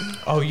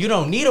 Oh, you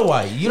don't need a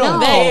why. You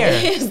don't care.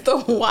 That is the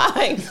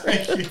why.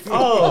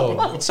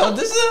 Oh, so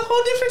this is a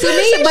whole different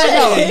thing. But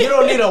no, you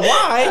don't need a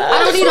why. I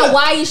don't need a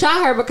why you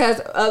shot her because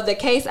of the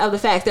case of the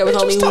fact there was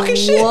only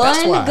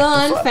one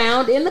gun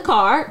found in the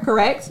car,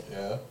 correct?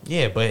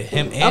 Yeah, but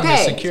him and the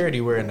security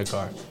were in the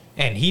car.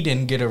 And he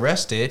didn't get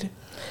arrested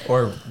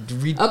or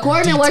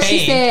according to what she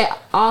said,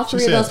 all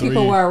three of those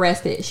people were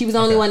arrested. She was the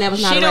only one that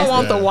was not arrested. She don't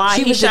want the why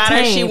he shot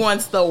her. She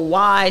wants the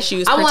why she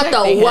was protecting him. I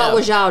want the what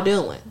was y'all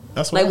doing?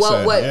 That's what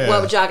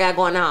what y'all got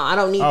going on? I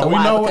don't need the why.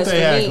 We know because what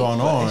they had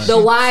going on.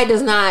 The why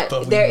does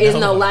not. There is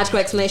no logical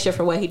explanation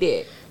for what he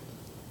did.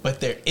 But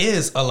there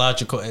is a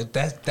logical.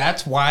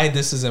 That's why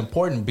this is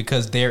important,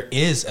 because there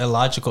is a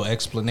logical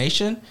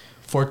explanation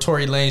for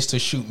Tory Lanez to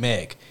shoot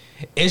Meg.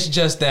 It's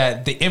just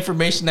that the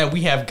information that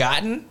we have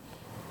gotten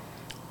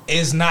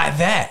is not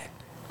that.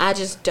 I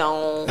just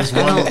don't.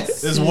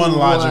 There's one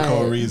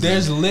logical reason.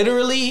 There's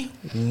literally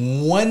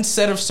one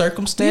set of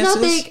circumstances.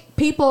 You don't think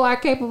people are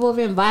capable of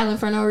being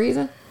violent for no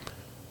reason?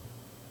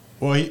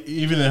 Well,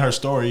 even in her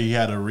story, he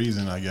had a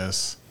reason, I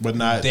guess, but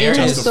not There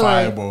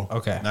justifiable.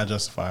 Okay, not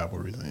justifiable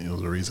reason. It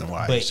was a reason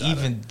why. But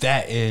even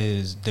that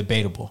is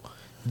debatable.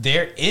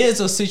 There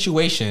is a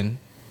situation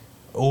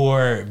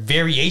or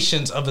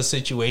variations of a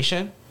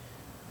situation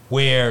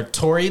where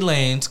Tory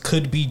Lanez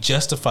could be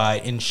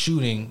justified in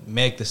shooting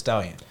Meg Thee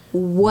Stallion.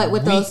 What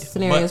would those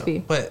scenarios be?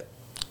 But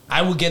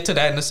I will get to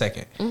that in a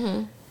second.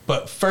 Mm-hmm.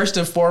 But first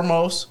and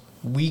foremost,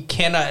 we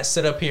cannot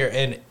sit up here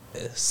and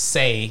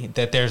say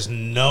that there's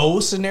no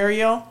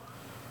scenario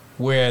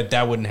where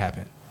that wouldn't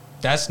happen.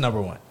 That's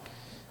number one.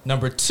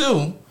 Number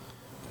two,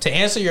 to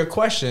answer your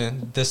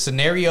question, the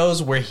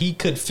scenarios where he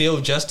could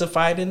feel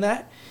justified in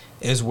that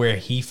is where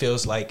he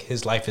feels like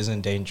his life is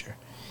in danger.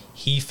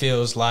 He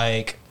feels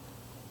like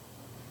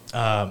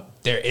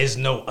there is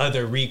no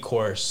other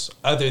recourse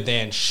other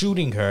than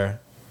shooting her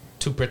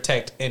to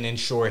protect and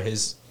ensure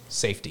his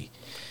safety.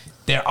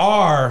 There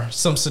are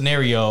some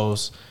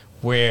scenarios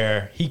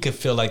where he could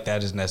feel like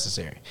that is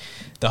necessary.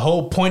 The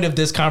whole point of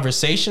this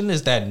conversation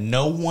is that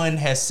no one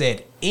has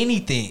said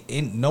anything,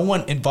 no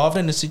one involved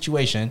in the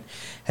situation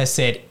has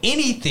said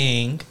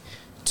anything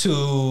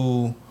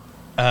to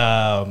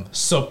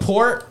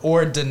support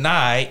or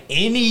deny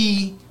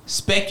any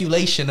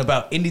speculation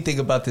about anything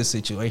about this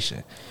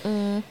situation.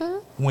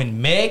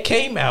 When Meg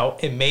came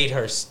out and made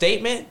her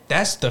statement,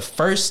 that's the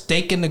first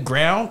stake in the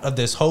ground of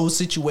this whole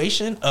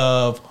situation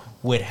of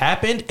what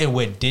happened and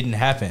what didn't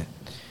happen.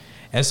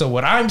 And so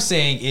what I'm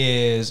saying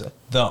is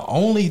the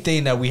only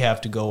thing that we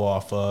have to go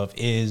off of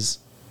is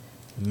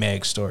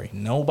Meg's story.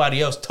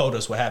 Nobody else told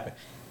us what happened.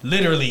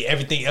 Literally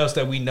everything else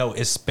that we know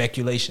is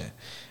speculation,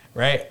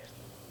 right?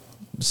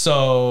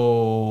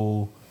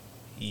 So,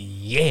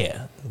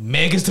 yeah,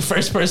 Meg is the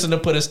first person to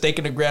put a stake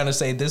in the ground and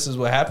say this is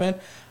what happened.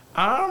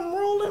 I'm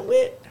rolling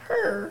with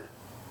her,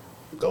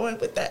 going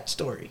with that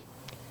story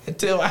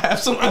until I have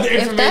some other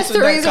information. If that's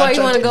the reason why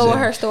you want to go with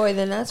her story,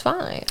 then that's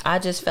fine. I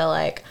just feel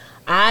like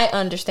I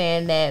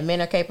understand that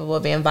men are capable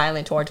of being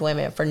violent towards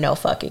women for no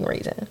fucking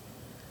reason.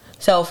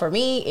 So for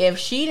me, if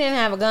she didn't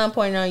have a gun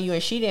pointed on you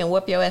and she didn't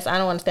whip your ass, I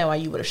don't understand why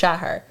you would have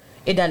shot her.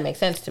 It doesn't make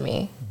sense to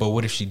me. But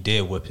what if she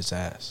did whip his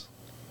ass?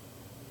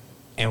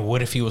 And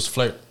what if he was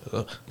flirt?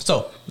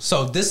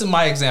 So this is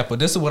my example.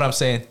 This is what I'm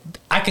saying.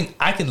 I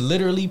can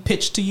literally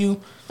pitch to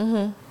you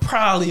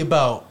probably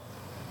about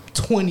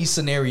 20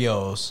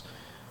 scenarios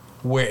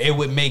where it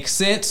would make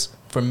sense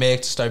for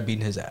Meg to start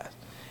beating his ass.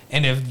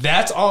 And if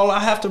that's all I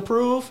have to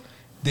prove,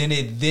 then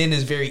it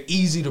is very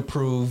easy to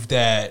prove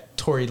that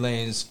Tory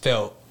Lanez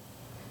felt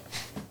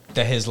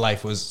that his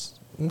life was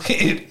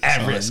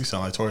at risk. You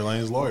sound like Tory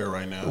Lanez's lawyer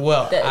right now.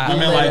 Well, I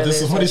mean, like,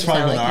 this is what he's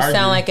probably going to argue. You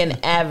sound like an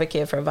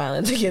advocate for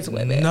violence against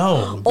women.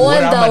 No.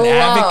 What I'm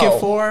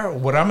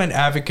an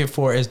advocate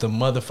for is the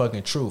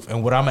motherfucking truth.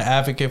 And what I'm an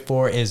advocate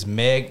for is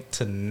Meg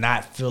to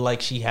not feel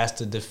like she has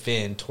to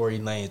defend Tory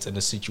Lanez in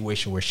a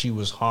situation where she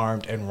was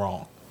harmed and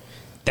wrong.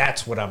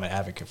 That's what I'm an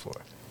advocate for.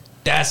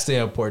 That's the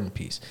important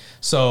piece.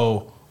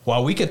 So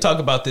while we can talk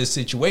about this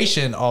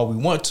situation all we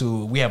want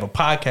to, we have a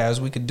podcast,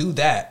 we could do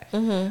that.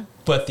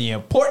 But the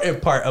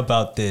important part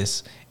about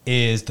this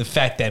is the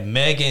fact that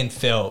Megan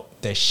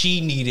felt that she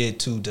needed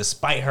to,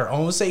 despite her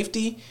own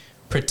safety,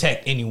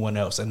 protect anyone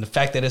else. And the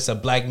fact that it's a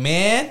black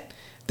man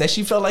that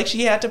she felt like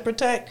she had to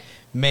protect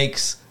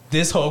makes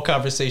this whole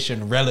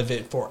conversation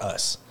relevant for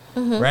us.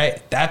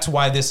 Right? That's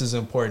why this is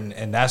important.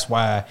 And that's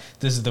why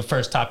this is the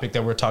first topic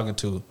that we're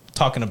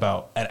talking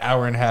about an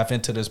hour and a half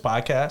into this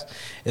podcast,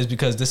 is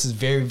because this is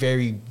very,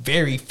 very,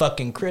 very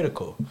fucking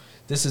critical.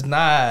 This is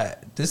not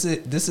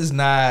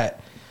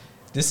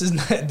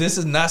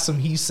some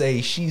he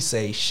say, she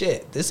say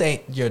shit. This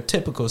ain't your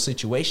typical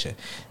situation.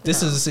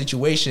 This is a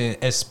situation,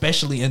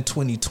 especially in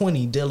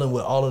 2020, dealing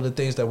with all of the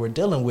things that we're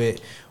dealing with,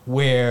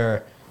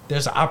 where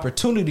there's an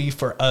opportunity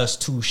for us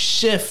to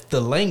shift the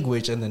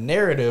language and the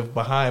narrative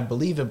behind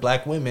believing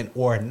black women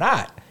or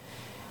not.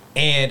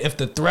 And if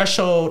the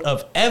threshold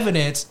of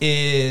evidence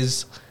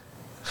is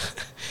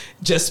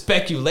just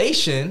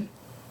speculation,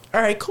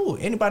 all right, cool.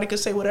 Anybody can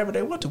say whatever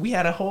they want to. We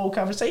had a whole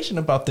conversation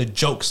about the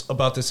jokes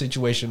about the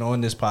situation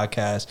on this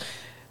podcast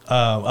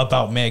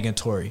about Meg and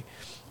Tory.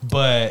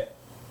 But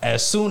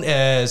as soon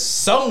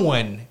as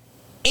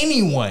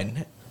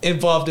anyone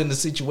involved in the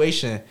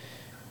situation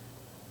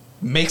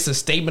makes a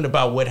statement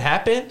about what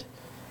happened,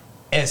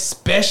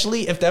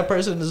 especially if that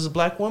person is a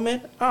black woman,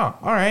 oh,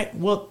 all right,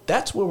 well,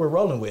 that's where we're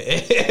rolling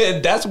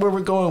with. That's where we're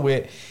going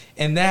with.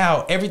 And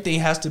now everything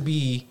has to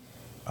be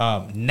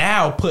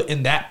now put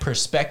in that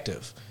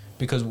perspective.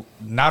 Because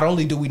not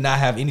only do we not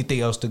have anything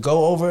else to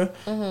go over,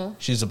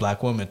 she's a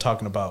black woman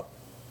talking about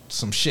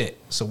some shit.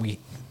 So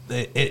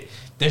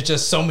there's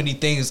just so many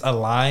things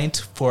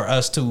aligned for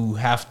us to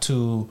have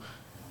to,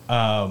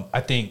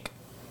 I think,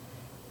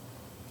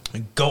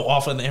 go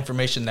off of the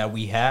information that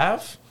we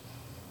have,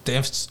 the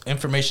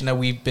information that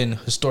we've been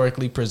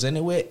historically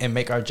presented with, and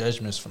make our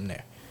judgments from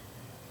there.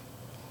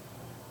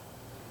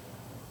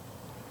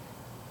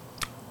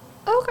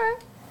 Okay.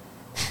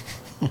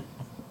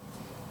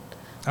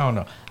 I don't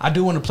know. I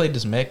do want to play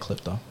this Meg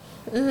clip, though.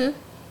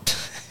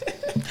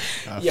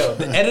 Yo,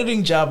 the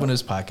editing job on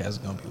this podcast is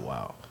going to be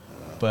wild.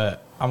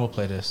 But I'm going to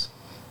play this.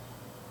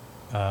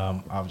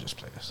 I'll just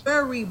play this.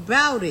 Worry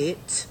about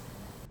it.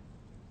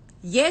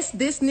 Yes,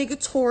 this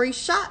nigga Tory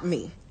shot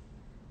me.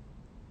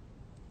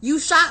 You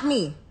shot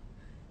me.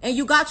 And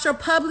you got your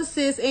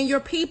publicists and your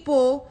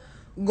people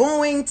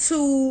going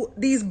to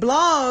these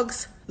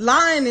blogs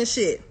lying and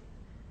shit.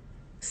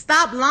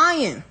 Stop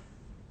lying.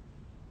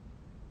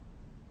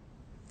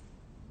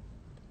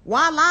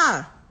 Why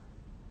lie?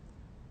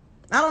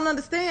 I don't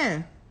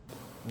understand.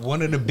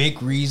 One of the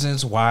big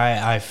reasons why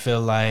I feel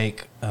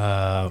like,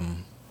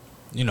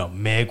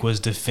 Meg was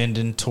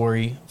defending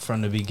Tory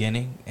from the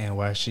beginning, and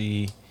why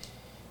she,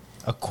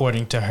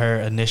 according to her,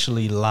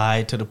 initially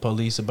lied to the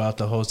police about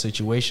the whole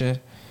situation.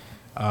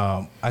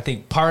 I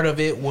think part of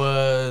it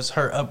was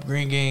her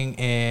upbringing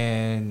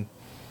and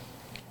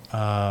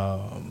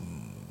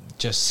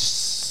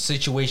just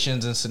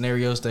situations and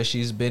scenarios that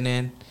she's been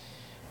in.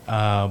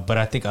 But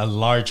I think a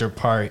larger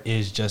part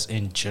is just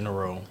in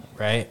general,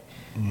 right?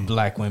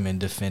 Black women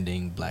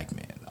defending black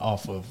men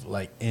off of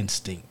like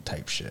instinct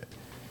type shit.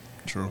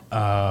 True.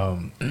 But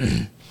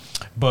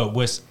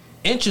what's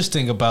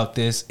interesting about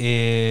this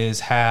is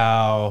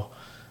how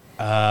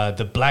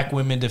the black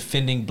women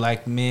defending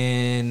black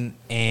men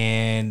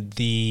and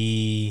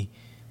the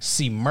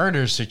C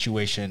Murder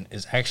situation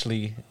is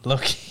actually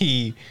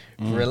low-key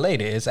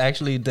related. It's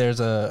actually there's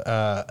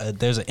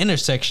an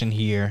intersection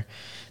here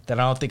that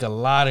I don't think a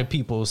lot of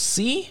people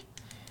see,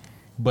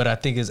 but I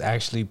think is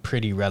actually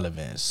pretty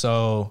relevant.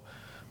 So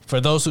for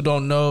those who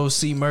don't know,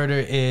 C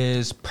Murder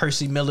is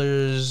Percy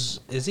Miller's,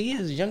 is he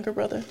his younger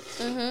brother?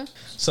 Mm-hmm.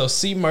 So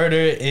C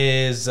Murder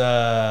is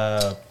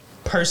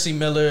Percy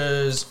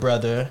Miller's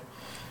brother.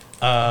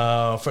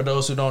 For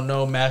those who don't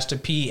know, Master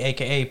P,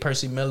 aka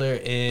Percy Miller,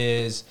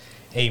 is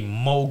a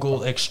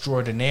mogul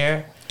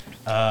extraordinaire.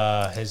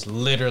 Has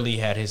literally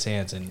had his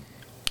hands in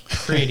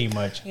pretty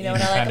much any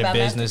kind of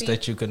business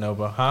that you could know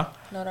about. Huh?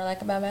 You know what I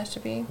like about Master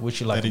P? What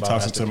you like that he about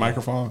talks Master into the P?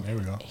 microphone? There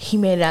we go. He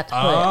made it out the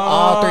hood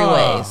all 3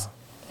 ways.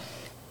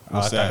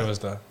 I that? thought it was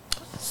the...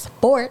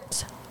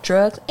 Sports,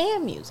 drugs,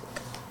 and music.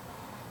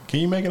 Can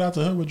you make it out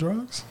the hood with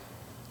drugs?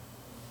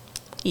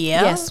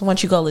 Yeah. Yes,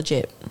 once you go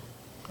legit.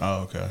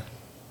 Oh, okay.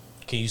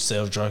 Can you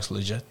sell drugs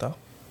legit, though?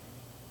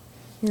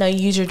 No, you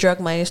use your drug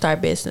money to start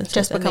business.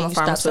 Just and become then a you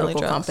stop selling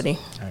pharmaceutical drugs. company.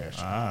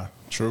 Ah,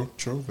 true.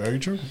 Very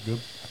true.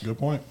 Good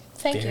point.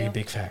 Thank Very you.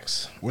 big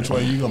facts. Which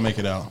way you gonna make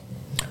it out?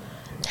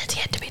 That's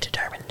yet to be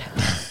determined.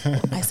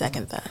 I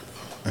second that.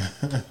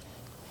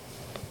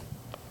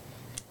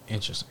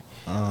 Interesting.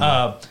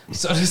 So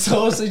this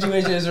whole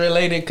situation is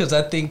related because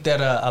I think that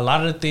a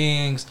lot of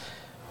things,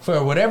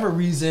 for whatever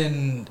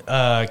reason,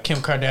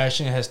 Kim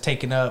Kardashian has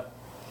taken up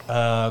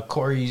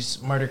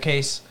Corey's murder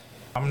case.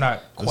 I'm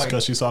not Just quite...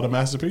 because she saw the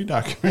Master P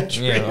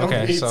documentary. Yeah,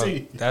 okay. on So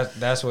BET.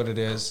 that's what it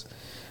is.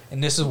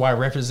 And this is why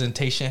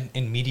representation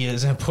in media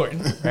is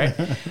important, right?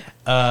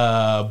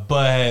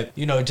 But,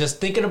 you know,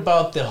 just thinking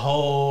about the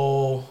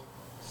whole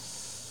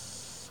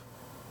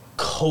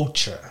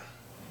culture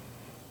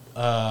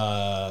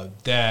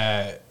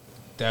that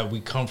we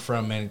come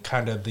from and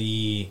kind of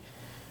the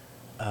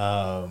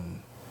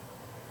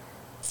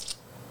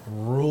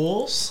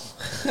rules,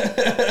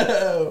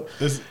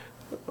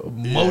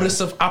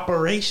 modus of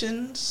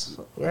operations,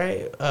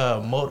 right? I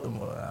don't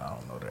know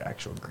the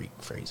actual Greek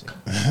phrasing.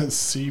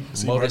 C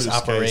Modus Murder's case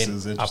operandi-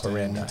 is interesting.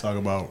 operandi.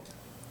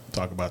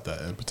 Talk about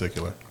that in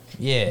particular.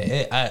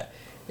 Yeah,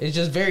 it's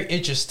just very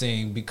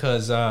interesting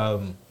because I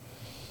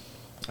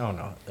don't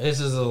know. This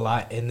is a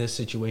lot in this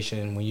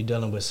situation when you're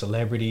dealing with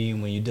celebrity,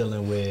 when you're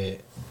dealing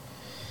with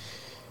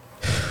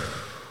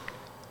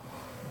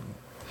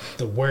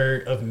the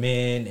word of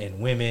men and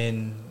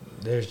women.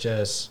 There's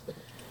just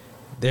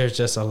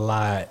a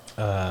lot.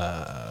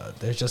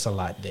 There's just a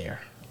lot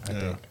there, I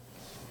think.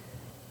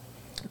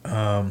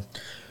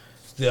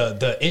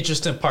 The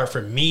interesting part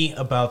for me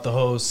about the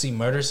whole C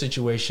Murder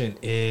situation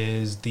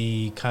is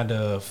the kind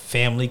of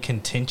family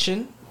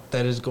contention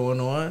that is going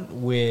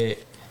on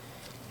with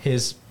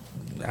his,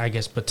 I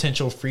guess,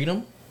 potential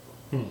freedom.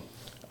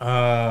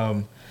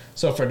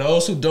 So for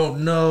those who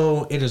don't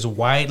know, it is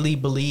widely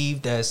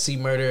believed that C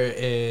Murder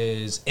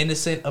is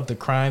innocent of the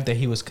crime that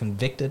he was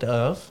convicted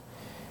of.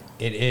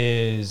 It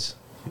is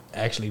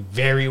actually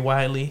very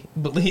widely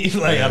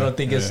believed. I don't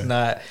think it's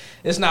not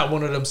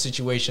one of them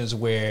situations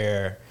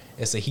where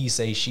it's a he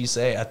say, she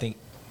say. I think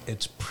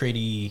it's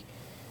pretty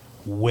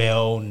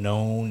well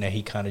known that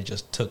he kind of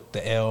just took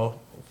the L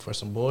for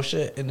some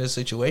bullshit in this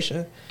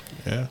situation.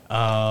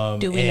 Yeah.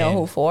 Do we know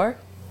who for?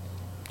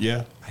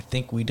 Yeah. I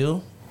think we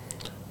do.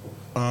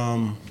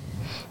 In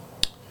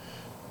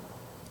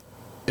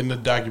the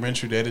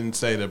documentary, they didn't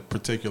say the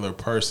particular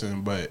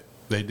person, but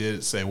they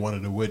did say one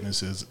of the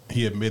witnesses,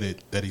 he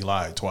admitted that he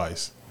lied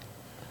twice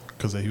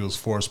because he was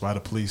forced by the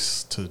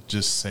police to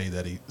just say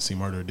that C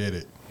Murder did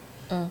it.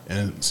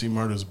 And C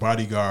Murder's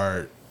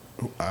bodyguard,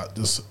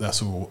 that's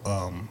who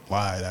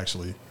lied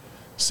actually,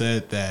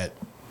 said that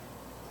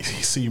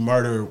C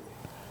Murder,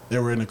 they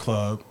were in the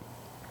club.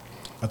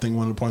 I think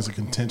one of the points of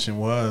contention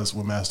was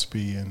with Master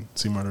P and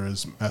C Murder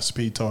is Master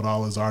P told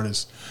all his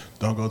artists,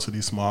 don't go to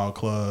these small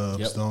clubs.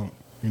 Yep.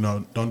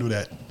 Don't do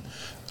that.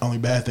 Only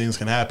bad things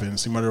can happen.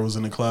 C Murder was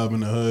in the club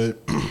in the hood,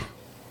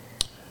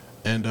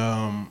 and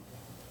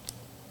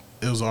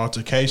it was an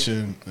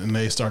altercation, and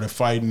they started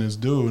fighting this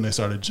dude, and they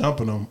started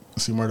jumping him.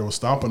 C Murder was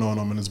stomping on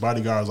him, and his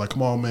bodyguard was like,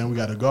 "Come on, man, we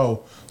got to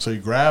go." So he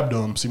grabbed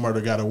him. C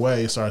Murder got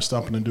away, started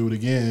stomping the dude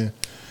again.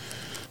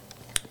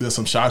 Then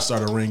some shots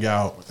started to ring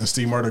out, and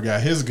C Murder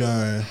got his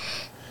gun,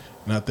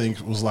 and I think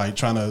was like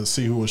trying to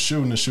see who was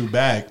shooting to shoot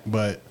back,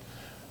 but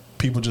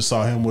people just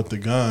saw him with the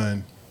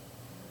gun.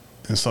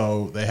 And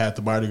so they had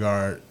the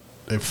bodyguard,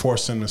 they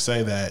forced him to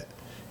say that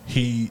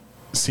C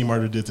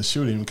Murder did the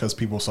shooting because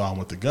people saw him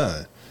with the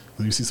gun.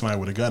 When you see somebody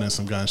with a gun and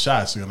some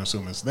gunshots, you're going to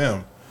assume it's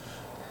them.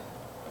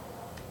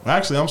 Well,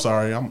 actually, I'm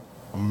sorry. I'm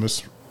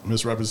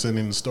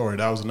misrepresenting the story.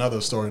 That was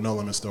another story, No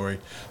Limit story.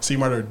 C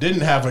Murder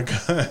didn't have a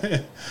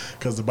gun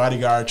because the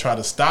bodyguard tried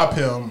to stop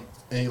him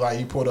and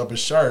he pulled up his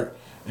shirt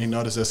and he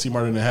noticed that C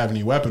Murder didn't have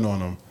any weapon on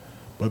him.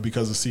 But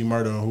because of C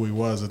Murder and who he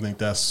was, I think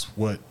that's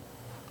what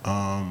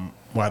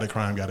why the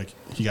crime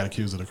he got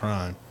accused of the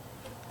crime,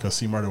 because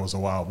C Murder was a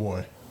wild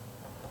boy.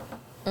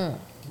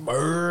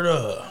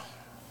 Murder.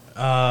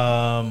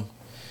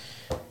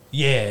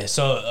 Yeah,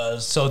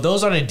 so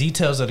those are the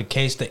details of the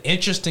case.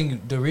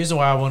 The reason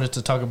why I wanted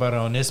to talk about it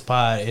on this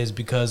pod is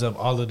because of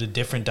all of the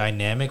different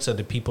dynamics of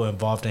the people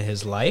involved in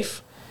his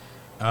life,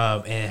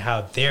 and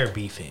how they're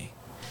beefing.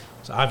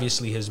 So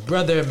obviously his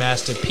brother,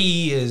 Master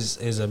P,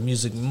 is a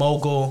music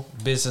mogul,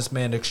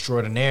 businessman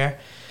extraordinaire,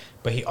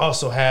 but he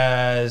also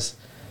has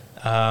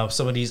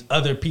some of these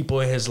other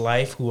people in his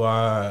life who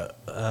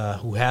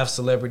have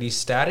celebrity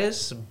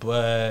status,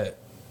 but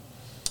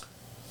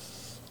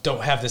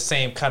don't have the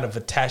same kind of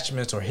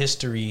attachments or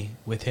history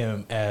with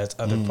him as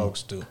other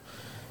folks do.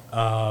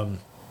 The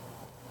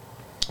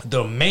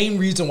main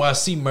reason why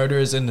C Murder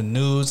is in the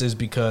news is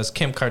because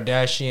Kim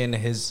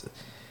Kardashian,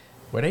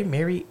 were they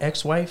married?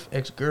 Ex-wife,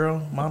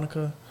 ex-girl,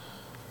 Monica?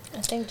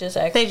 I think just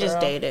ex-girl. They just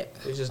dated.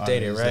 They just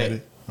dated, right?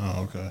 Dated?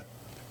 Oh, okay.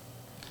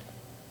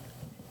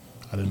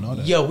 I didn't know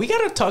that. Yo, we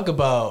got to talk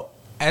about,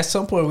 at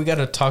some point, we got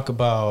to talk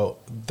about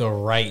the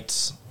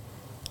rights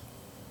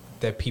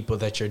that people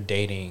that you're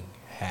dating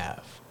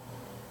have.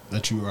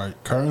 That you are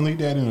currently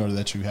dating or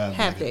that you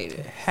have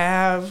dated.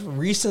 Have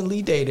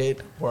recently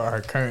dated or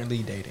are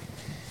currently dating.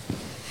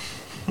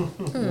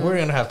 We're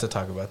going to have to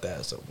talk about that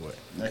at some point.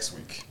 Next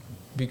week.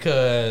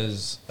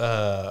 Because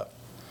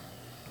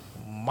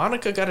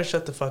Monica got to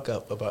shut the fuck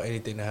up about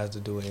anything that has to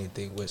do with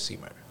anything with C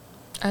Murder.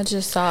 I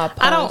just saw a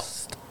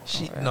post.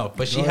 She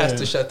has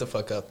to shut the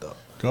fuck up, though.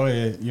 Go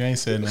ahead. You ain't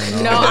said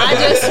nothing. No,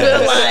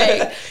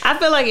 I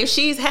feel like if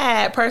she's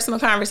had personal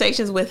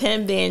conversations with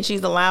him, then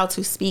she's allowed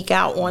to speak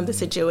out on the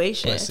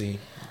situation. But see,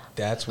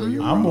 that's where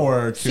you're I'm wrong.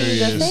 more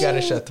curious. You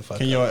gotta shut the fuck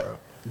Can up, your bro.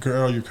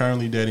 girl you're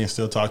currently dating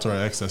still talk to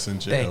her ex that's in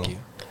jail? Thank you.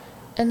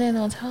 And then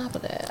on top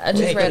of that, I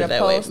just read a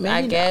post.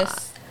 I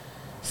guess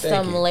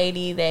some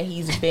lady that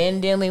he's been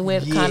dealing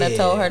with kind of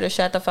told her to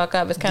shut the fuck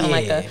up. It's kind of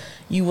like a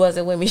you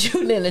wasn't with me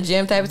shooting in the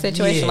gym type of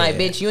situation. Like,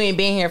 bitch, you ain't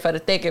been here for the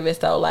thick of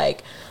it. So,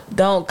 like,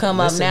 don't come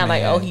up now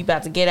like, oh, he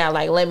about to get out.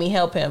 Like, let me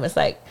help him. It's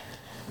like,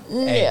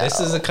 no. Hey,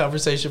 this is a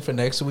conversation for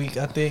next week,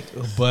 I think.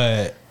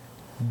 But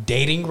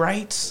dating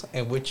rights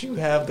and what you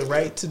have the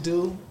right to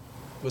do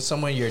with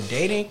someone you're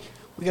dating,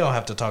 we don't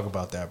have to talk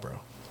about that, bro.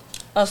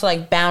 Also,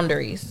 like,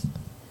 boundaries.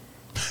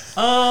 She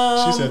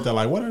said that,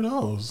 like, what are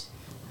those?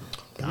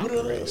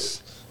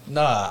 Boundaries.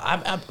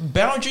 Nah,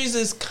 boundaries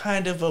is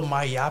kind of a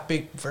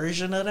myopic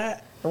version of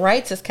that.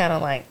 Rights is kind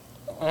of like,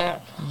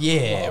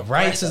 yeah,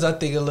 rights is, I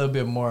think, a little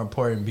bit more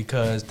important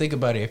because think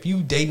about it. If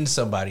you dating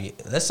somebody,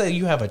 let's say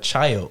you have a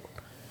child,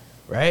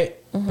 right?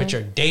 Mm-hmm. But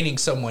you're dating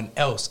someone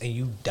else and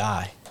you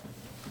die.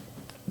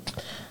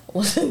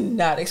 Was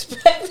not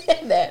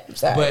expecting that. I'm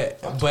sorry.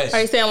 But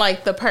are you saying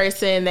like the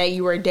person that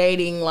you were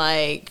dating,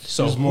 like,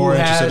 so who's more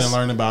interested in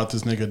learning about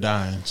this nigga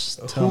dying?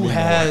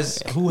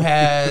 Who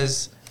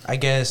has I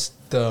guess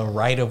the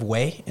right of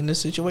way in this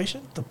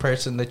situation? The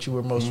person that you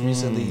were most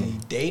recently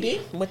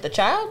dating with the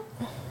child,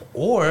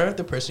 or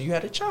the person you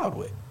had a child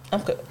with?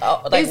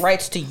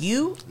 Rights to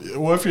you?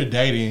 Well, if you're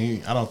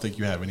dating, I don't think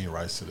you have any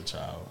rights to the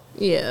child.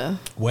 Yeah.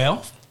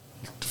 Well,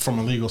 from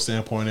a legal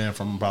standpoint and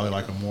from probably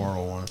like a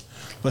moral one.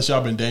 Unless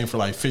y'all been dating for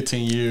like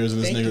 15 years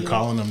and this nigga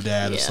calling them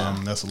dad or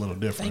something, that's a little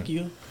different. Thank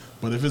you.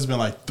 But if it's been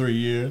like 3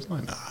 years,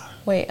 like, nah.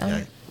 Wait,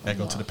 that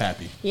go to the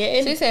pappy.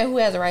 Yeah, so you saying who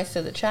has the rights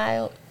to the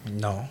child?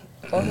 No.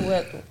 Or who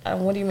has,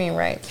 what do you mean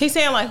rights? He's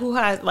saying like who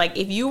has, like,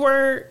 if you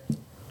were,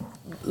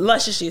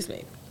 let's just use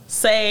me.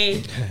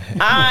 Say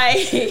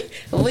I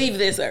leave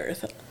this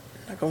earth.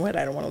 I don't want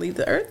to leave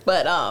the earth,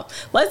 but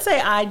let's say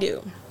I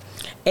do.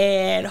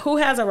 And who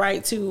has a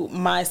right to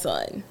my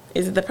son?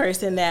 Is it the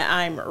person that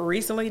I'm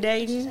recently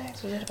dating,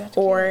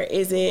 or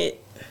is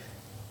it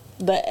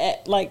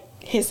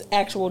his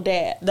actual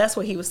dad? That's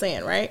what he was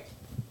saying, right?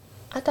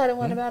 I thought it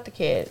wasn't about the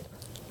kid.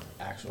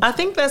 I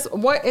think that's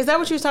what is that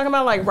what you were talking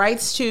about? Like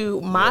rights to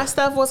my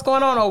stuff, what's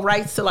going on, or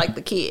rights to like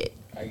the kid?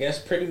 I guess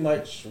pretty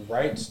much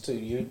rights to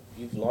you.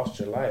 You've lost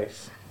your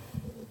life,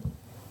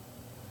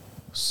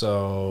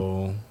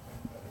 so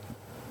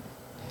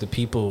the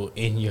people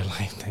in your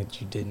life that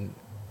you didn't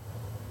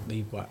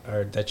leave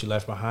or that you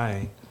left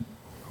behind,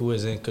 who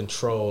is in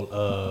control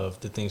of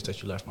the things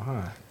that you left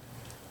behind?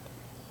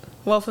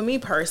 Well, for me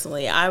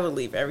personally, I would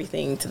leave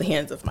everything to the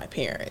hands of my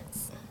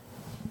parents.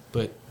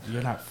 But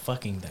you're not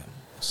fucking them,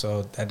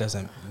 so that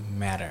doesn't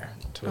matter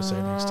to a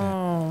certain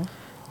extent.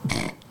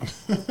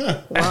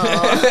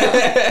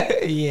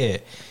 Yeah.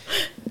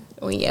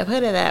 Well, yeah,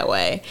 put it that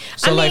way.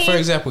 So, for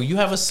example, you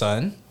have a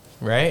son,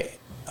 right?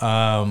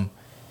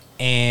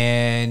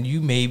 And you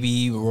may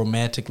be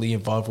romantically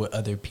involved with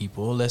other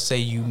people. Let's say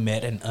you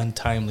met an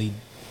untimely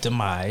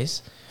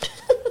demise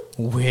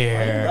where...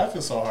 Why are you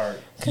laughing so hard?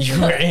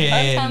 You were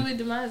in... Untimely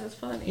demise is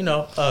funny. You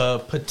know,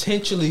 a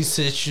potentially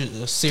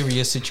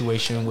serious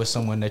situation with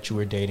someone that you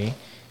were dating.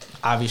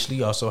 Obviously,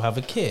 you also have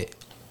a kid,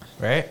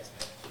 right?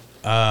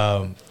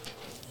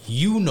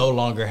 you no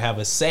longer have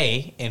a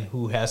say in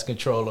who has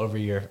control over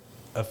your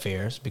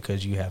affairs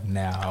because you have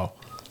now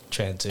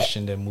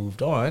transitioned and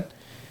moved on.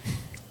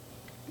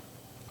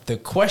 The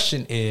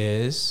question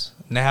is,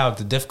 now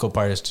the difficult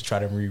part is to try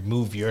to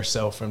remove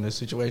yourself from the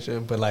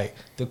situation, but like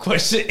the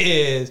question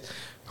is,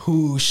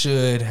 who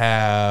should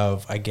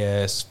have, I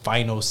guess,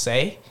 final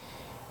say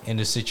in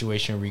the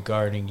situation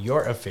regarding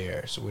your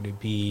affairs? Would it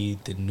be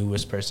the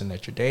newest person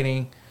that you're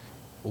dating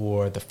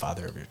or the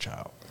father of your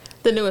child?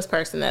 The newest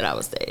person that I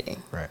was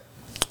dating. Right.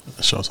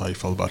 It shows how you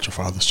feel about your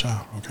father's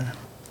child. Okay.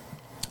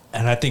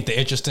 And I think the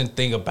interesting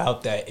thing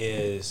about that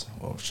is,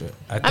 oh shit.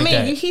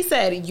 He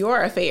said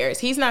your affairs.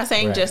 He's not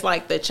saying just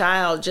like the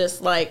child,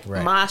 just like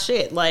my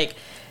shit. Like,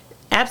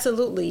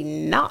 absolutely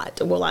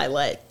not.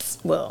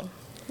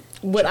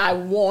 Would I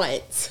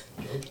want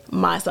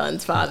my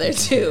son's father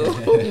to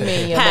you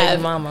mean your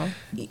baby mama?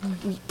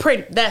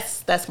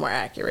 That's more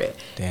accurate.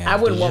 Damn, I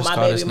wouldn't want my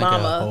baby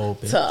mama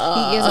to.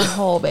 He is a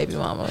whole baby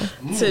mama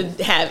to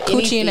have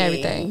coochie anything and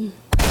everything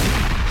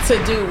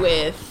to do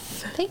with.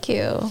 Thank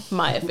you.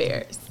 My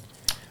affairs.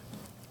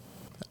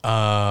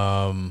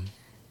 Yeah,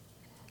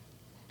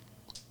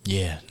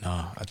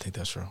 no, I think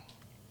that's real.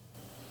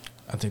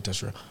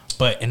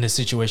 But in the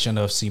situation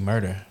of C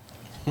Murder,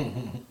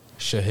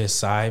 should his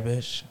side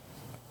bitch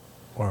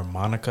or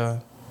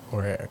Monica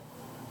or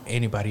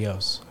anybody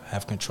else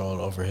have control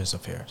over his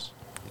affairs?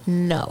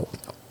 No.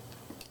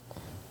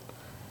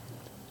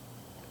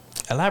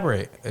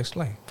 Elaborate.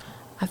 Explain.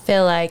 I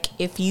feel like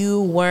if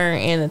you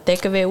weren't in the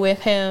thick of it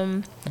with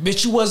him...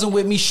 Bitch, you wasn't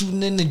with me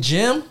shooting in the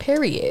gym?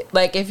 Period.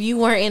 Like, if you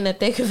weren't in the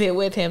thick of it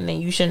with him,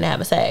 then you shouldn't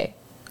have a say.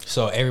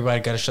 So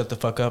everybody got to shut the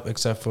fuck up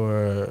except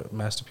for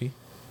Master P?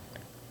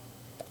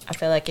 I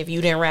feel like if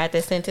you didn't write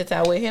this sentence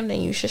out with him,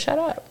 then you should shut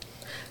up.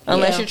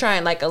 Unless you're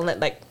trying, like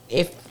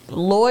if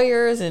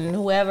lawyers and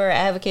whoever,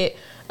 advocate,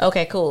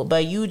 okay, cool.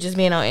 But you just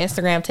being on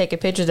Instagram, taking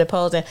pictures and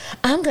posing,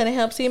 I'm going to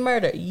help C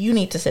Murder. You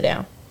need to sit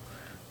down.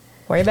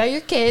 Worry about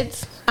your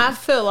kids. I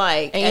feel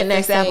like and at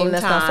next the same album,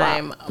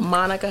 time,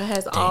 Monica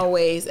has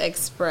always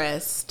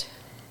expressed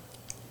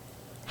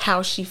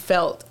how she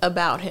felt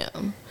about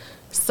him.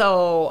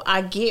 So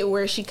I get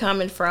where she's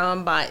coming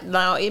from, but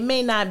now it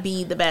may not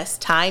be the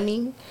best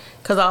timing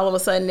because all of a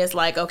sudden it's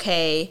like,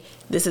 okay,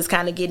 this is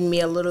kind of getting me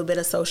a little bit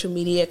of social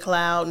media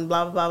clout and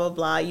blah, blah, blah, blah,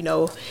 blah. You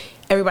know,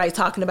 everybody's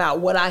talking about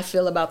what I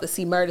feel about the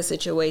C Murder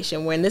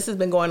situation when this has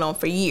been going on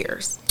for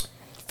years.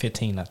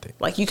 15, I think.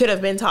 Like, you could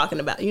have been talking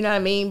about, you know what I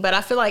mean? But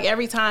I feel like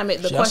every time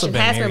the question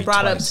has been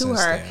brought up to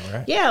her, then,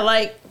 right? yeah,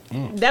 like,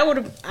 that would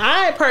have,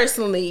 I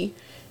personally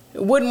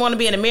wouldn't want to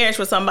be in a marriage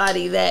with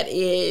somebody that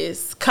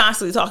is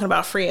constantly talking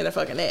about freeing their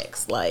fucking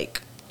ex.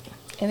 Like,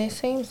 and it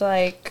seems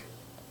like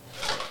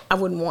I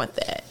wouldn't want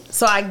that.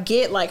 So I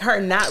get, like,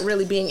 her not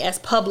really being as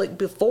public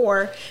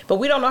before, but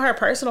we don't know her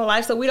personal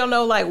life, so we don't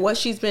know, like, what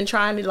she's been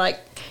trying to, like,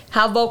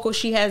 how vocal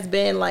she has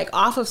been, like,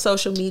 off of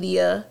social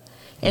media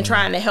and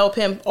trying to help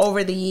him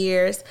over the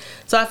years.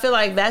 So I feel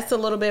like that's a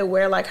little bit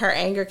where, like, her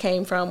anger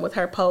came from with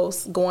her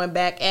posts going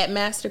back at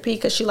Master P,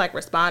 because she, like,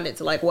 responded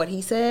to, like, what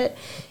he said.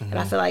 And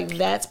I feel like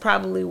that's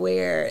probably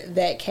where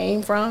that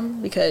came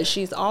from, because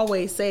she's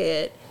always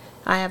said,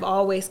 I have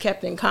always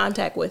kept in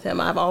contact with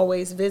him. I've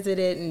always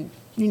visited and,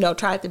 you know,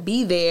 tried to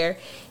be there.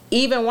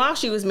 Even while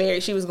she was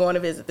married, she was going to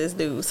visit this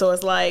dude. So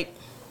it's like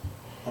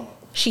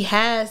she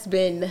has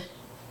been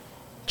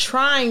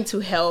trying to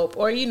help,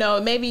 or, you know,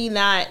 maybe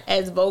not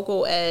as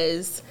vocal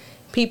as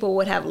people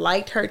would have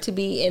liked her to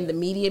be in the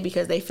media,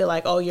 because they feel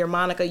like, oh, you're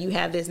Monica, you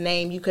have this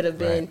name, you could have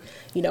been,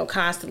 you know,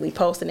 constantly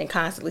posting and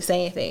constantly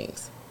saying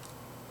things.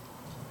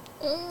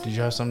 Did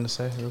you have something to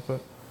say real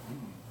quick?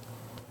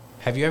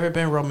 Have you ever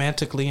been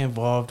romantically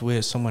involved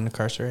with someone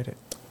incarcerated?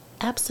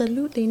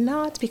 Absolutely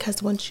not,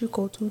 because once you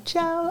go to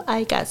jail,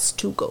 I got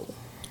to go.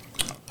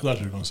 I thought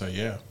you were going to say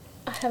yeah.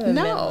 I haven't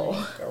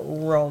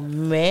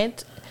been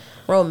like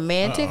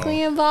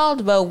romantically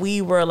involved, but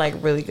we were like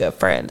really good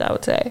friends, I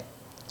would say.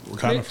 What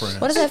kind of friends?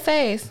 What is that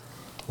face?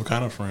 What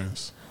kind of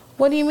friends?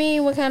 What do you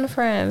mean, what kind of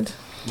friend?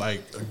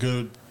 Like a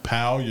good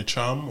pal, your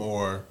chum,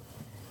 or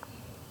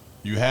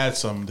you had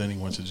some, then he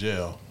went to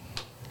jail?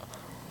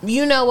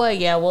 You know what?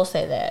 Yeah, we'll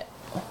say that.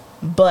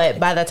 But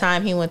by the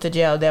time he went to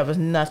jail, there was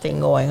nothing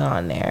going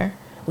on there.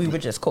 We were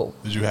just cool.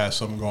 Did you have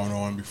something going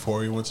on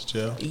before he went to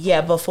jail?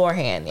 Yeah,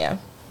 beforehand, yeah.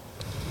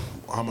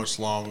 How much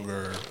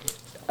longer?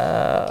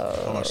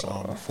 How much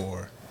long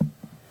before?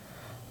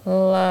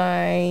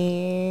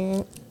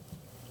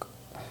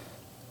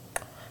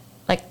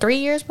 Like 3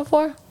 years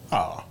before.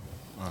 Oh,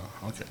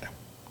 okay. Yeah.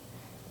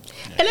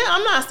 And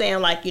I'm not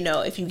saying, like, you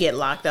know, if you get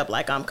locked up,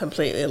 like, I'm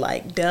completely,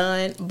 like,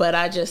 done. But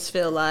I just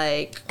feel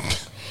like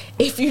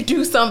if you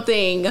do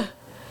something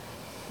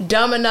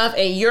dumb enough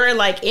and you're,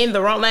 like, in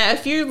the wrong, like,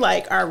 if you,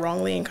 like, are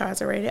wrongly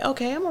incarcerated,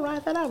 okay, I'm gonna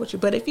ride that out with you.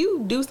 But if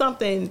you do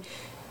something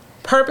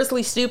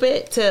purposely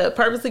stupid to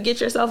purposely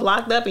get yourself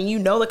locked up and you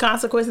know the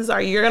consequences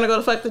are you're gonna go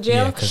to fuck the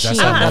jail, yeah, that's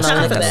I don't have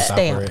time for that.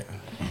 Stamp.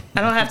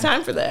 I don't have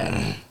time for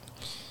that.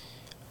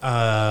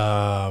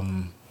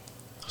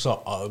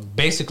 So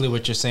basically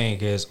what you're saying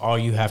is all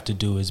you have to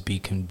do is be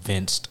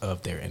convinced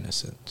of their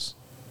innocence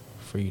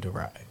for you to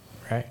ride,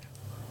 right?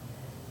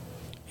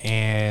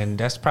 And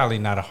that's probably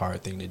not a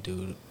hard thing to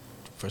do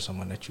for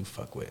someone that you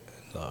fuck with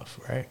and love,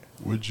 right?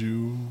 Would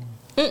you?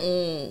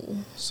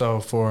 So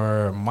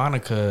for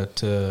Monica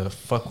to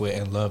fuck with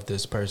and love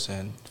this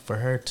person, for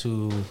her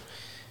to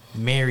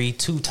marry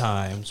 2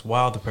 times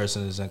while the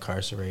person is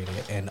incarcerated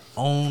and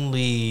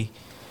only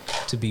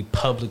to be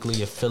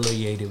publicly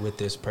affiliated with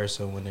this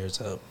person when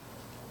there's a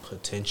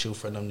potential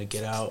for them to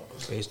get out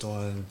based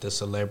on the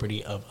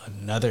celebrity of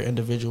another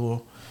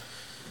individual,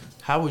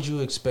 how would you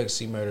expect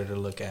C Murder to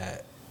look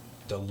at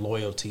the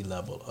loyalty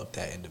level of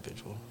that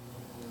individual?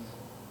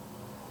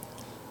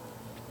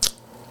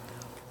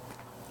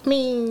 I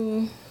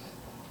mean,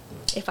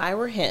 if I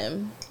were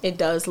him, it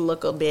does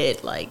look a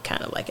bit like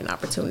kind of like an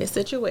opportunist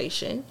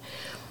situation.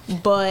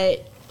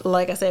 But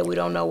like I said, we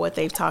don't know what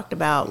they've talked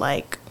about,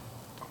 like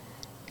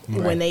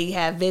when they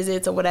have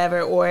visits or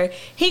whatever. Or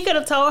he could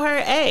have told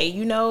her, hey,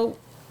 you know,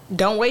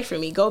 don't wait for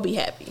me. Go be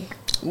happy.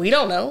 We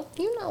don't know.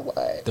 You know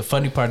what? The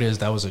funny part is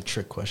that was a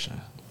trick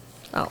question.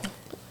 Oh.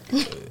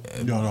 You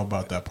don't know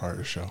about that part of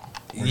the show.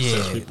 Where he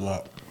sets people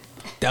up.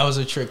 That was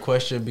a trick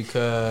question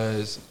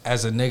because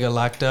as a nigga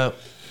locked up,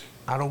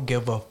 I don't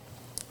give a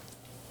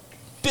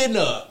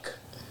finnuck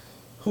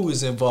who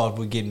is involved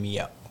with getting me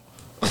out.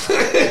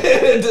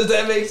 Does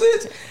that make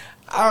sense?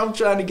 I'm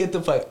trying to get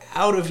the fuck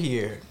out of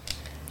here.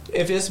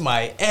 If it's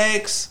my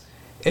ex,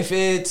 if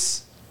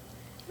it's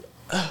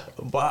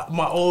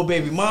my old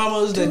baby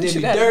mamas that did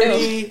me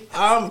dirty,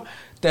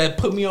 that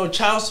put me on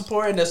child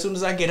support, and as soon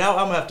as I get out,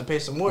 I'm gonna have to pay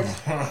some more.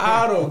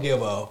 I don't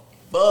give a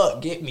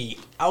fuck. Get me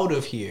out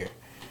of here.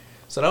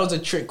 So that was a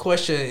trick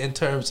question in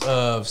terms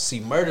of C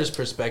Murder's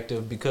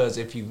perspective, because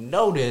if you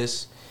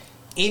notice,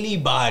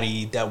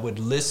 anybody that would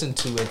listen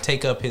to and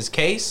take up his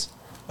case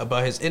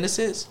about his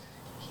innocence,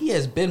 he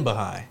has been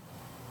behind.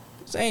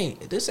 This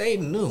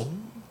ain't new.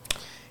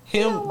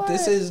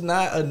 This is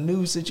not a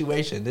new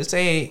situation. This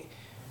ain't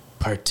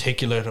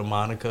particular to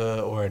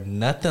Monica or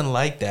nothing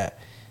like that.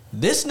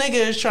 This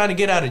nigga is trying to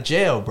get out of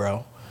jail,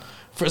 bro,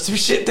 for some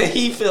shit that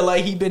he feel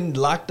like he been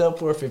locked up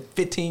for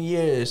 15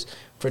 years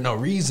for no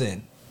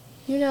reason.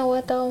 You know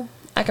what, though?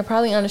 I could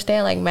probably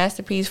understand, like,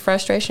 Master P's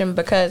frustration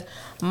because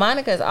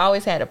Monica's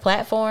always had a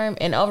platform,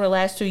 and over the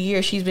last 2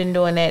 years, she's been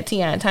doing that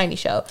T.I. and Tiny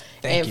show.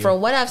 And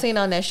from what I've seen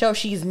on that show,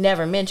 she's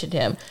never mentioned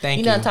him.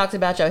 You done talked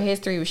about your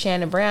history with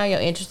Shannon Brown, your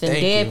interest in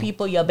dead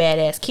people, your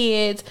badass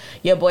kids,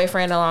 your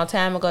boyfriend a long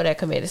time ago that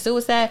committed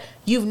suicide.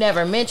 You've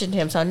never mentioned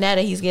him, so now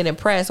that he's getting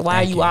pressed, why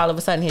are you all of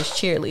a sudden his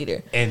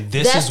cheerleader? And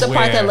that's the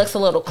part that looks a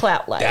little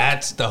clout-like.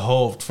 That's the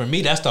whole, for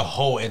me, that's the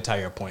whole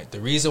entire point. The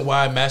reason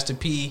why Master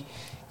P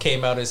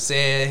came out and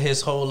said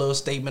his whole little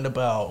statement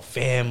about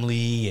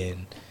family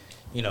and,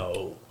 you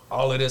know,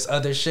 all of this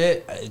other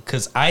shit,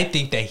 because I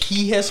think that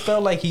he has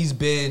felt like he's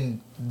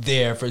been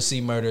there for C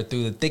Murder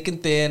through the thick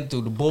and thin,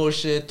 through the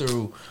bullshit,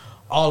 through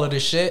all of the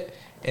shit.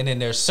 And then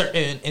there's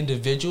certain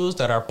individuals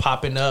that are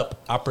popping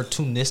up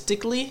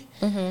opportunistically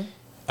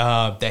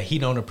that he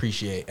don't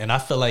appreciate. And I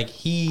feel like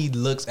he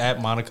looks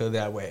at Monica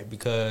that way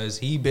because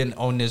he been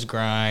on this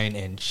grind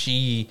and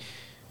she,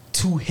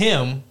 to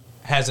him,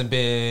 hasn't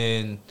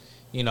been,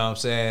 you know what I'm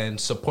saying,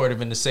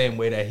 supportive in the same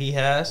way that he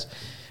has.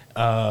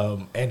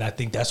 And I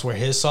think that's where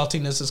his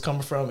saltiness is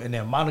coming from. And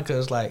then Monica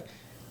is like,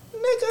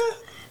 nigga,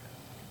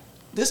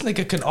 this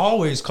nigga can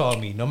always call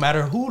me no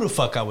matter who the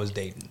fuck I was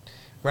dating.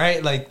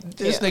 Right? Like,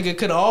 this nigga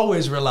could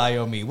always rely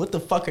on me. What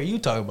the fuck are you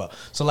talking about?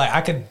 So, like,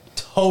 I could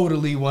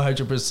totally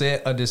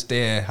 100%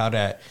 understand how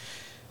that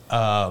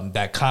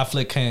that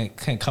conflict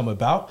can come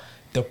about.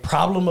 The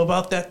problem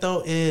about that,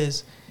 though,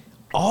 is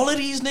all of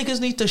these niggas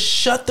need to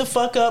shut the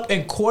fuck up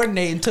and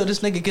coordinate until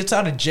this nigga gets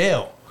out of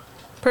jail.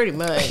 Pretty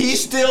much.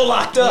 He's still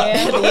locked up.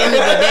 Yeah, at the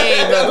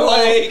end of the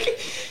day,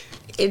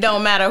 it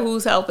don't matter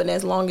who's helping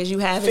as long as you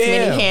have as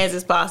many hands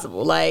as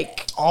possible.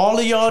 Like, all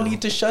of y'all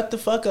need to shut the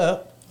fuck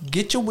up.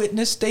 Get your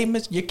witness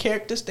statements, your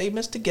character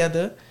statements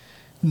together.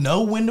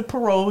 Know when the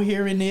parole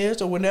hearing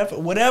is or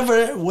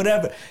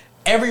whatever.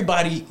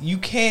 Everybody, you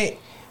can't,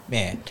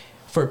 man,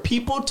 for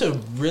people to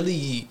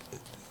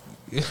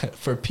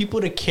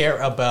care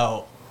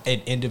about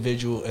an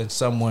individual and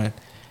someone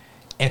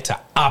and to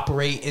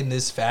operate in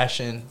this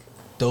fashion,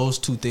 those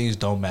two things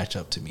don't match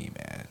up to me,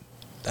 man.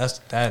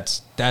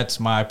 That's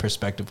my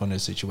perspective on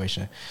this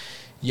situation.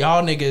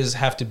 Y'all niggas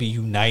have to be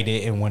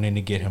united in wanting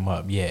to get him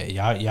up. Yeah,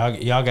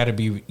 y'all got to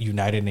be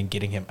united in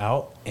getting him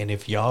out. And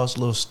if y'all's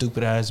little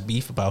stupid ass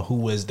beef about who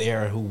was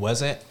there and who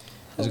wasn't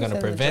is going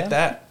to prevent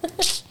that,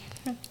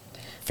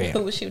 fam.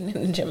 Who was shooting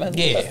in the gym?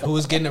 Yeah, who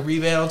was getting the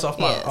rebounds off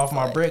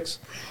my bricks?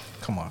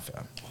 Come on,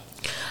 fam.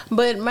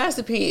 But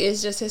Master P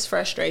is just his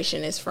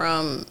frustration is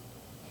from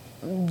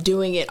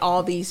doing it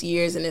all these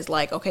years, and it's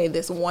like, okay,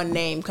 this one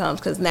name comes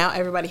because now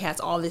everybody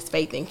has all this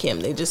faith in Kim.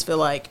 They just feel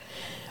like,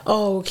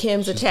 oh,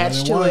 Kim's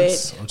attached to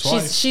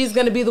it. She's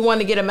gonna be the one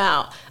to get him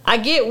out. I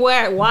get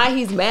why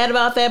he's mad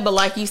about that, but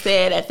like you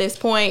said, at this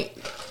point,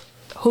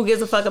 who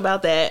gives a fuck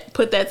about that?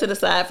 Put that to the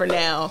side for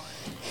now,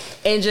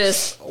 and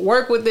just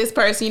work with this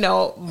person, you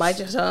know, bite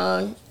your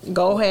tongue,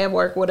 go ahead,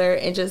 work with her,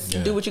 and just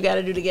do what you got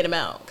to do to get him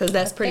out. Because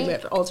that's pretty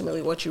much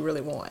ultimately what you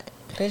really want.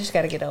 They just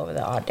got to get over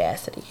the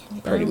audacity.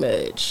 Pretty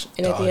much.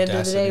 And at the end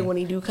of the day, when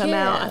he do come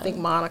out, I think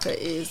Monica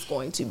is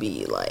going to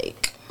be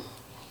like,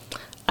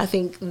 I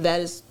think that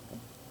is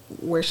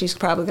where she's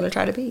probably going to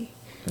try to be.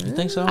 You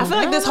think so? I feel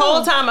like this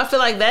whole time, I feel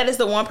like that is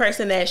the one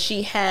person that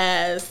she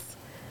has.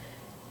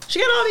 She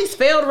got all these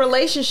failed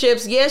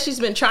relationships. Yeah, she's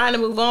been trying to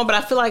move on, but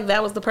I feel like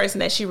that was the person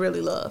that she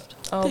really loved.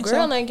 Oh,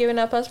 girl ain't giving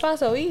up her spot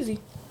so easy.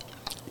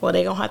 Well,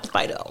 they gonna have to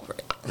fight over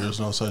it. There's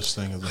no such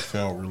thing as a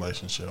failed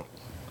relationship.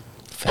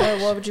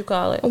 What would you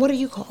call it? What do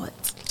you call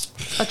it?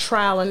 A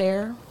trial and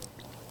error.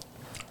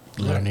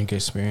 Learning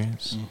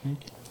experience.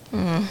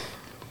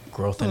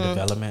 Growth and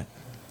development.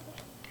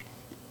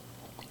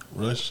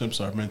 Relationships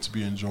are meant to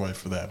be enjoyed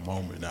for that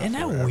moment. Not Isn't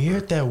that forever.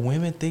 weird that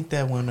women think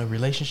that when a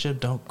relationship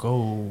don't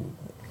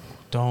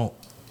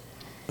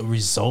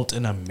result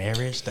in a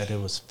marriage that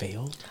it was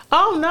failed?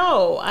 Oh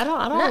no, I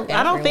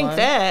don't think everyone.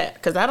 that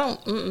because I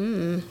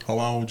don't. How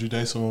long would you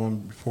date someone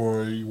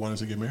before you wanted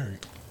to get married?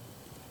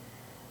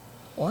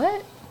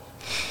 What?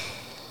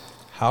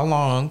 How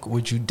long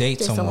would you date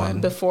someone?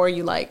 Before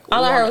you like?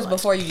 All I heard was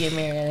before you get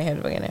married and in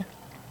the beginning.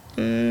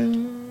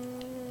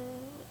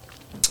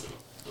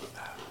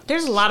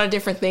 There's a lot of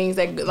different things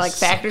that like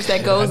factors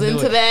that goes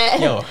into that.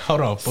 Yo,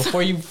 hold on.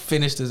 Before you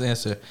finish this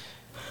answer,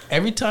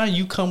 every time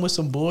you come with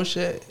some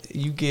bullshit,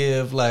 you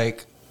give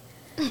like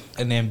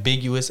an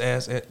ambiguous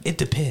ass. It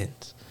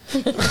depends. I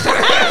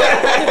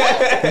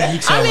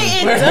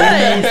mean,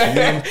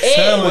 it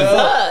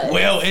does.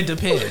 Well, it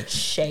depends.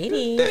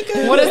 Shady.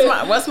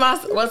 What's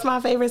my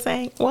favorite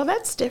saying? Well,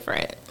 that's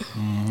different.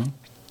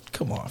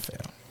 Come on, fam.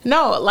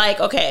 No, like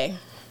okay.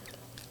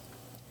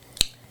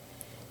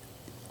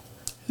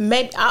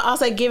 Maybe I'll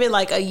say give it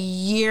like a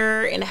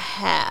year and a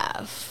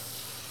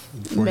half.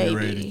 Before you're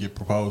ready to get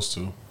proposed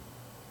to.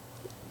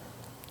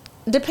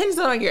 Depends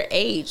on your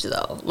age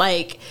though.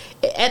 Like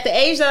at the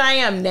age that I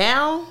am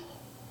now,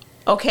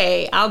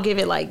 okay, I'll give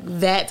it like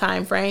that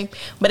time frame.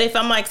 But if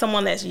I'm like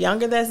someone that's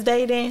younger that's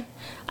dating,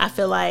 I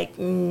feel like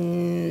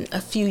a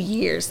few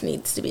years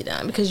needs to be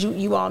done because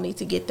you all need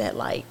to get that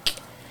like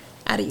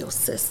out of your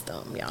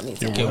system. Y'all need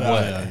to Get have,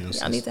 what?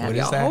 y'all need to have What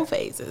is y'all that? whole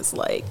phases.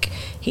 Like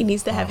he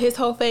needs to have his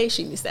whole phase,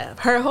 she needs to have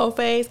her whole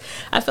phase.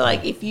 I feel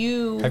like if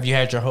you Have you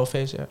had your whole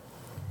phase yet?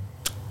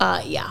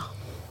 yeah.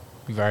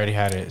 You've already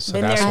had it. So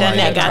Been that's there, why done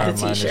that, your got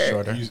the timeline is t-shirt.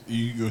 shorter.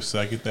 You go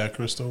second that,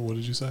 Crystal? What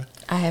did you say?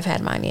 I have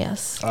had mine,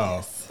 yes.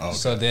 Oh, okay.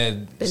 So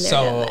then, Been there,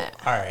 so done that.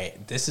 all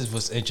right, this is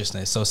what's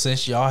interesting. So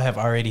since y'all have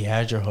already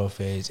had your whole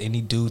phase,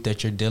 any dude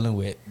that you're dealing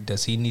with,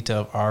 does he need to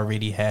have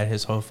already had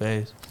his whole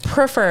phase?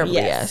 Preferably,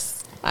 Yes. yes.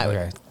 I would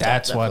Okay,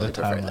 that's why the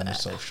definitely prefer timeline that.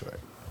 is so short.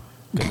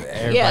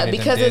 Yeah,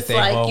 because it's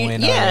like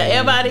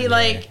everybody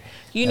like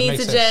you That need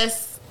makes to sense.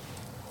 just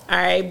all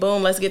right,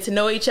 boom, let's get to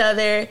know each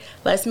other.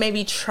 Let's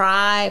maybe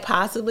try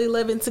possibly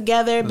living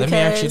together. Let me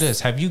ask you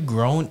this: have you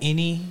grown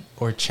any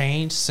or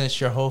changed since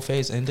your whole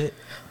phase ended?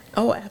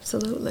 Oh,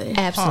 absolutely.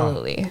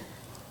 Absolutely.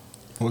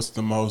 What's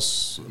the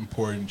most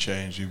important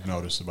change you've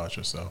noticed about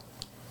yourself?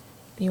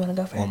 You want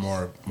to go first?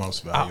 Or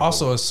most I valuable?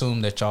 also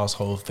assume that y'all's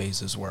whole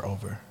phases were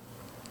over.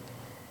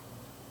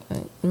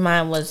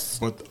 Mine was,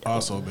 But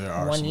also there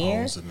are 1 some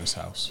year. hoes in this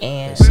house.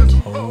 and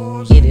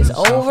Suppose it is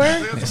over.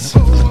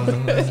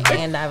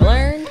 And I've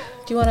learned.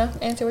 Do you want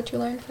to answer what you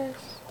learned first?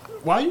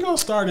 Why you gonna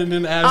start and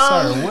then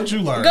ask her? What'd you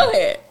learn? Go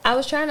ahead. I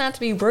was trying not to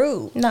be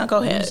rude. No,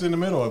 go Who's ahead. in the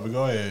middle of it?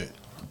 Go ahead.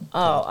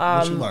 Oh,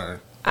 What you learn?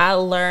 I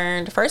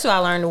learned, first of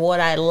all, I learned what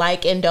I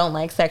like and don't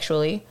like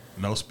sexually.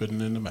 No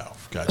spitting in the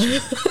mouth. Got you.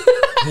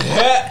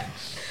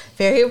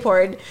 Very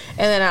important. And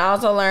then I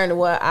also learned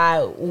what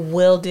I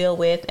will deal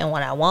with and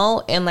what I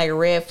won't, and like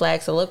red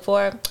flags to look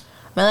for.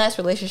 My last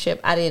relationship,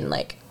 I didn't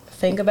like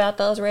think about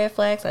those red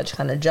flags. I just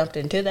kind of jumped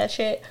into that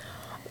shit.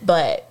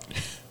 But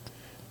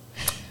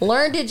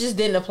learned it, just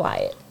didn't apply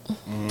it.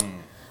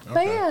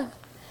 But yeah.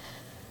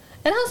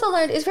 And I also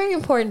learned it's very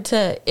important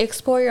to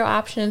explore your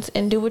options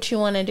and do what you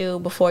want to do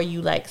before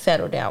you like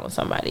settle down with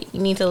somebody. You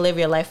need to live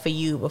your life for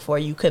you before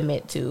you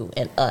commit to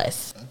an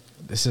us.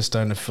 This is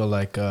starting to feel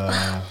like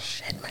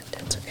Shit, my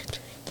nuts are itchy.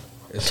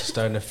 it's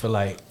starting to feel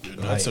like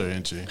That's her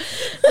itchy.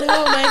 No,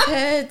 my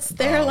heads.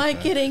 They're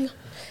like getting.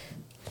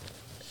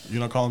 You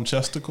don't call them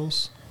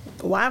chesticles?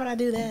 Why would I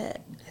do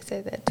that? I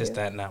said that too. is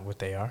that not what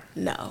they are?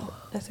 No.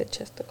 I said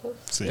chesticles.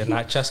 See, They're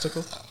not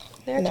chesticles.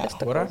 They're No.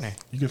 chesticles. What are they?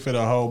 you can fit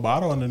a whole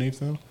bottle underneath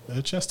them.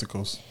 They're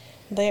chesticles.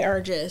 They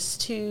are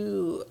just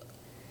two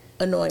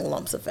annoying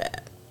lumps of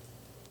fat.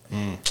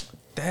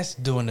 That's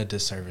doing a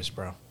disservice,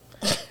 bro.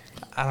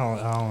 I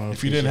don't.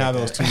 If you didn't have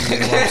those two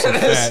lumps of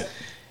fat,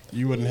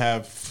 you wouldn't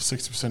have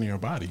 60% of your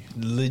body.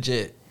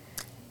 legit.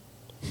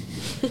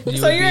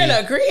 So you're in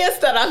agreement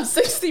that I'm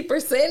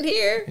 60%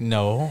 here?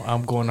 No,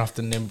 I'm going off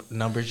the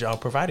numbers y'all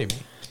provided me.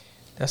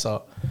 That's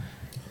all.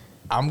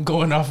 I'm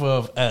going off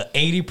of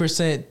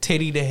 80%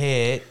 titty to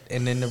head,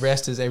 and then the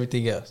rest is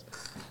everything else.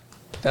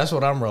 That's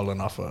what I'm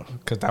rolling off of,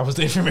 because that was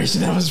the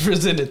information that was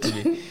presented to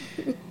me.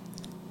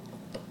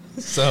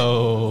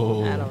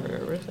 So I don't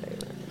remember saying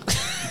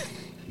that.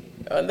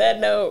 On that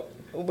note,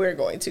 we're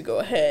going to go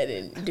ahead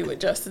and do what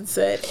Justin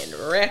said and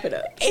wrap it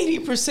up.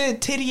 80%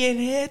 titty in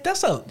head.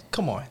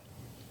 Come on.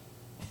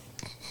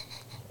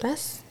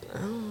 That's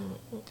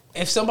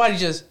If somebody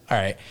just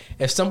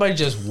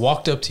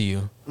walked up to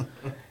you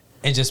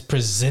and just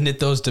presented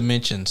those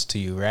dimensions to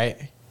you,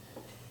 right?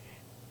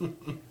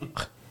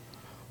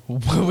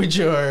 What would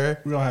your...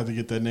 We don't have to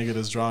get that nigga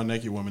that's drawing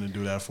naked women to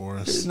do that for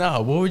us.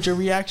 No, what would your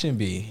reaction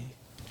be?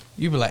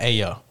 You'd be like, hey,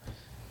 yo,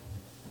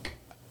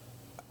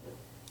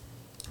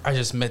 I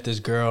just met this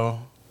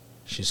girl.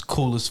 She's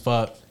cool as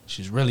fuck.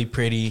 She's really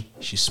pretty.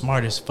 She's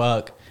smart as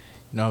fuck.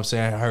 You know what I'm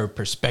saying? Her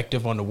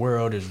perspective on the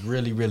world is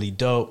really, really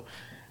dope.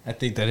 I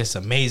think that it's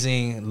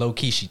amazing.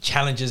 Low-key, she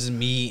challenges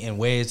me in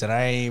ways that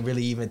I ain't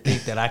really even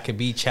think that I could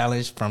be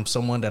challenged from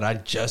someone that I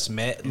just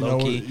met,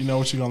 low-key. You know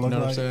what she gonna look like?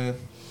 What I'm saying?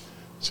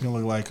 She's gonna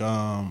look like,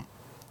 I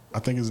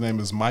think his name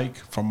is Mike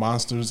from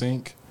Monsters,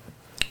 Inc.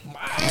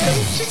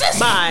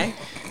 Bye.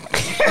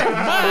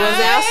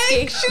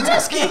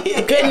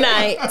 Wazowski. Good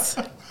night.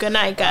 Good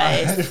night,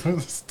 guys.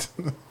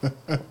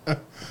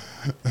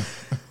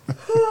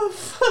 Oh,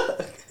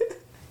 fuck.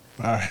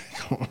 All right.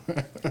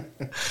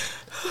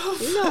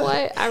 You know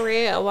what? I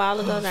read a while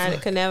ago that I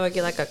could never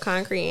get like a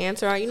concrete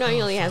answer on. You know,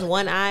 he only has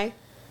one eye.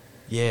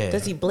 Yeah.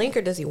 Does he blink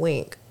or does he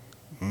wink?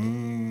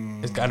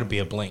 It's got to be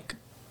a blink.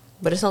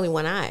 But it's only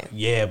one eye.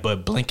 Yeah,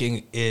 but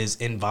blinking is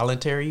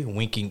involuntary.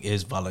 Winking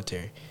is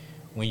voluntary.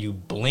 When you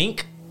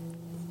blink,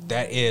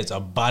 that is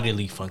a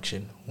bodily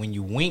function. When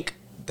you wink,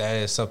 that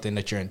is something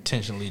that you're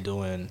intentionally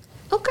doing.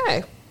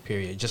 Okay.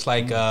 Period. Just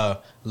like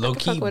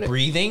low-key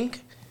breathing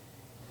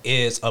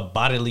is a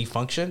bodily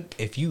function.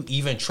 If you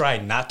even try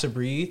not to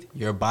breathe,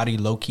 your body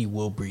low-key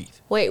will breathe.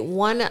 Wait,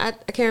 I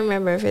can't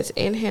remember if it's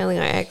inhaling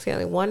or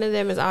exhaling. One of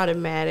them is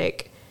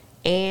automatic.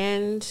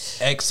 And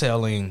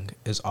exhaling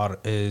is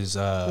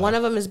one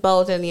of them is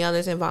both, and the other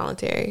is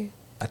involuntary.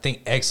 I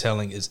think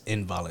exhaling is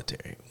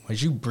involuntary.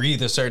 Once you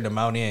breathe a certain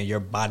amount in,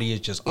 your body is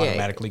just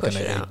automatically going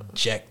to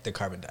eject the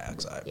carbon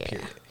dioxide. Yeah.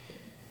 Period.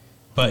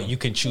 But you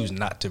can choose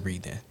not to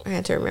breathe in. I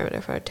had to remember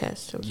that for a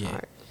test. It was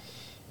hard.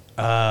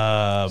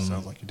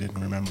 Sounds like you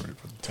didn't remember it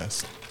for the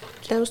test.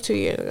 That was 2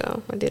 years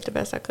ago. I did the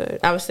best I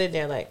could. I was sitting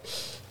there like,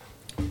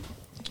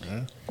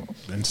 yeah,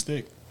 didn't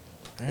stick.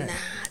 Right. Nah,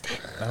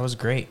 that was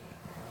great.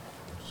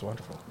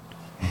 Wonderful.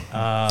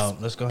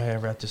 Let's go ahead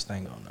and wrap this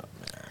thing on up,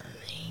 man.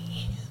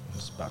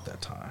 It's about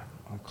that time.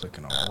 I'm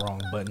clicking on the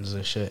wrong buttons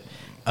and shit.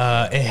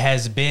 It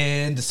has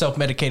been the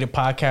Self-Medicated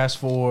Podcast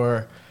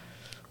for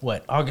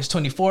August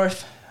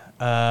 24th.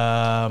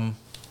 Yeah,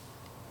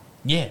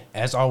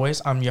 as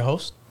always, I'm your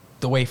host,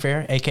 The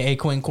Wayfarer, aka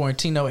Quinn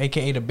Quarantino,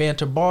 aka the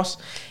Banter Boss,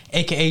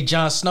 aka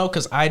Jon Snow,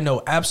 because I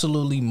know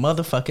absolutely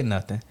motherfucking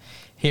nothing.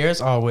 Here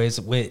as always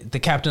with the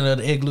captain of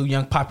the Igloo,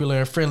 young, popular,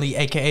 and friendly,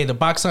 aka the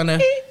Box Hunter.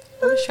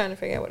 I was trying to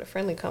figure out where the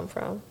friendly come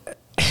from.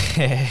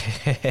 I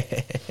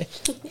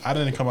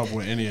didn't come up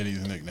with any of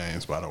these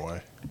nicknames, by the way.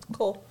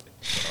 Cool.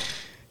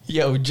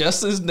 Yo,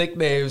 Justin's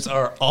nicknames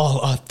are all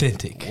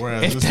authentic.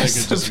 Whereas this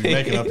nigga just be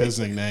making up his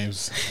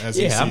nicknames as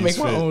he sees fit. Yeah, I make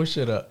my own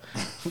shit up.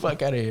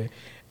 Fuck out of here.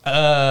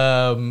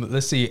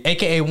 Let's see.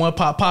 AKA One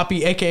Pop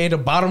Poppy, AKA the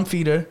Bottom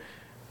Feeder,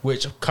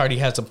 which Cardi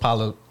has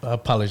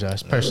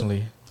apologized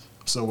personally.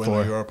 So when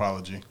your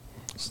apology?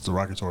 It's a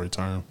derogatory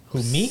term.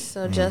 Who, me?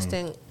 So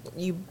Justin,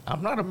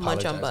 I'm not apologizing.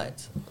 munch on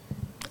butts.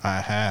 I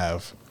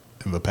have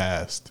in the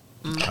past.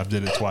 I've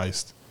did it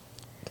twice.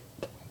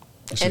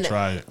 You should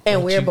try it.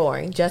 And we're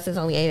boring. Justin's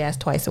only ate ass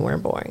twice and we're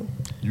boring.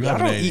 You y'all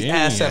don't eat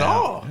ass at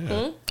all.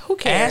 Yeah. Who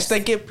cares? Ass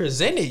that get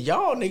presented,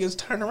 y'all niggas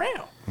turn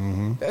around.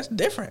 Mm-hmm. That's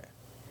different.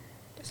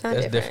 It's not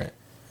different.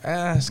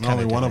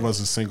 Only one of us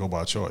is single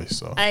by choice.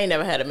 So I ain't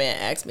never had a man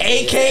ask me.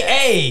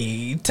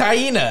 AKA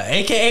Taina,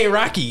 AKA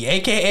Rocky,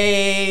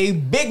 AKA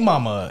Big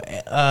Mama,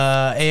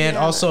 and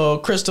also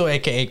Crystal,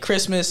 AKA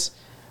Christmas.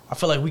 I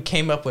feel like we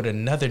came up with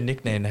another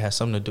nickname that has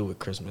something to do with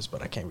Christmas,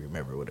 but I can't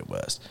remember what it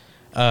was.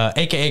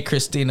 AKA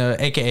Christina,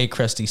 AKA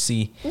Krusty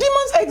C.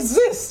 Demons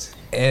exist.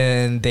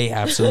 And they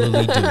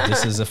absolutely do.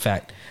 This is a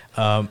fact.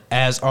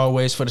 As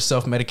always, for the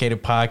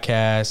Self-Medicated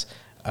Podcast,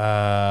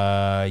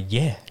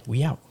 yeah,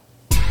 we out.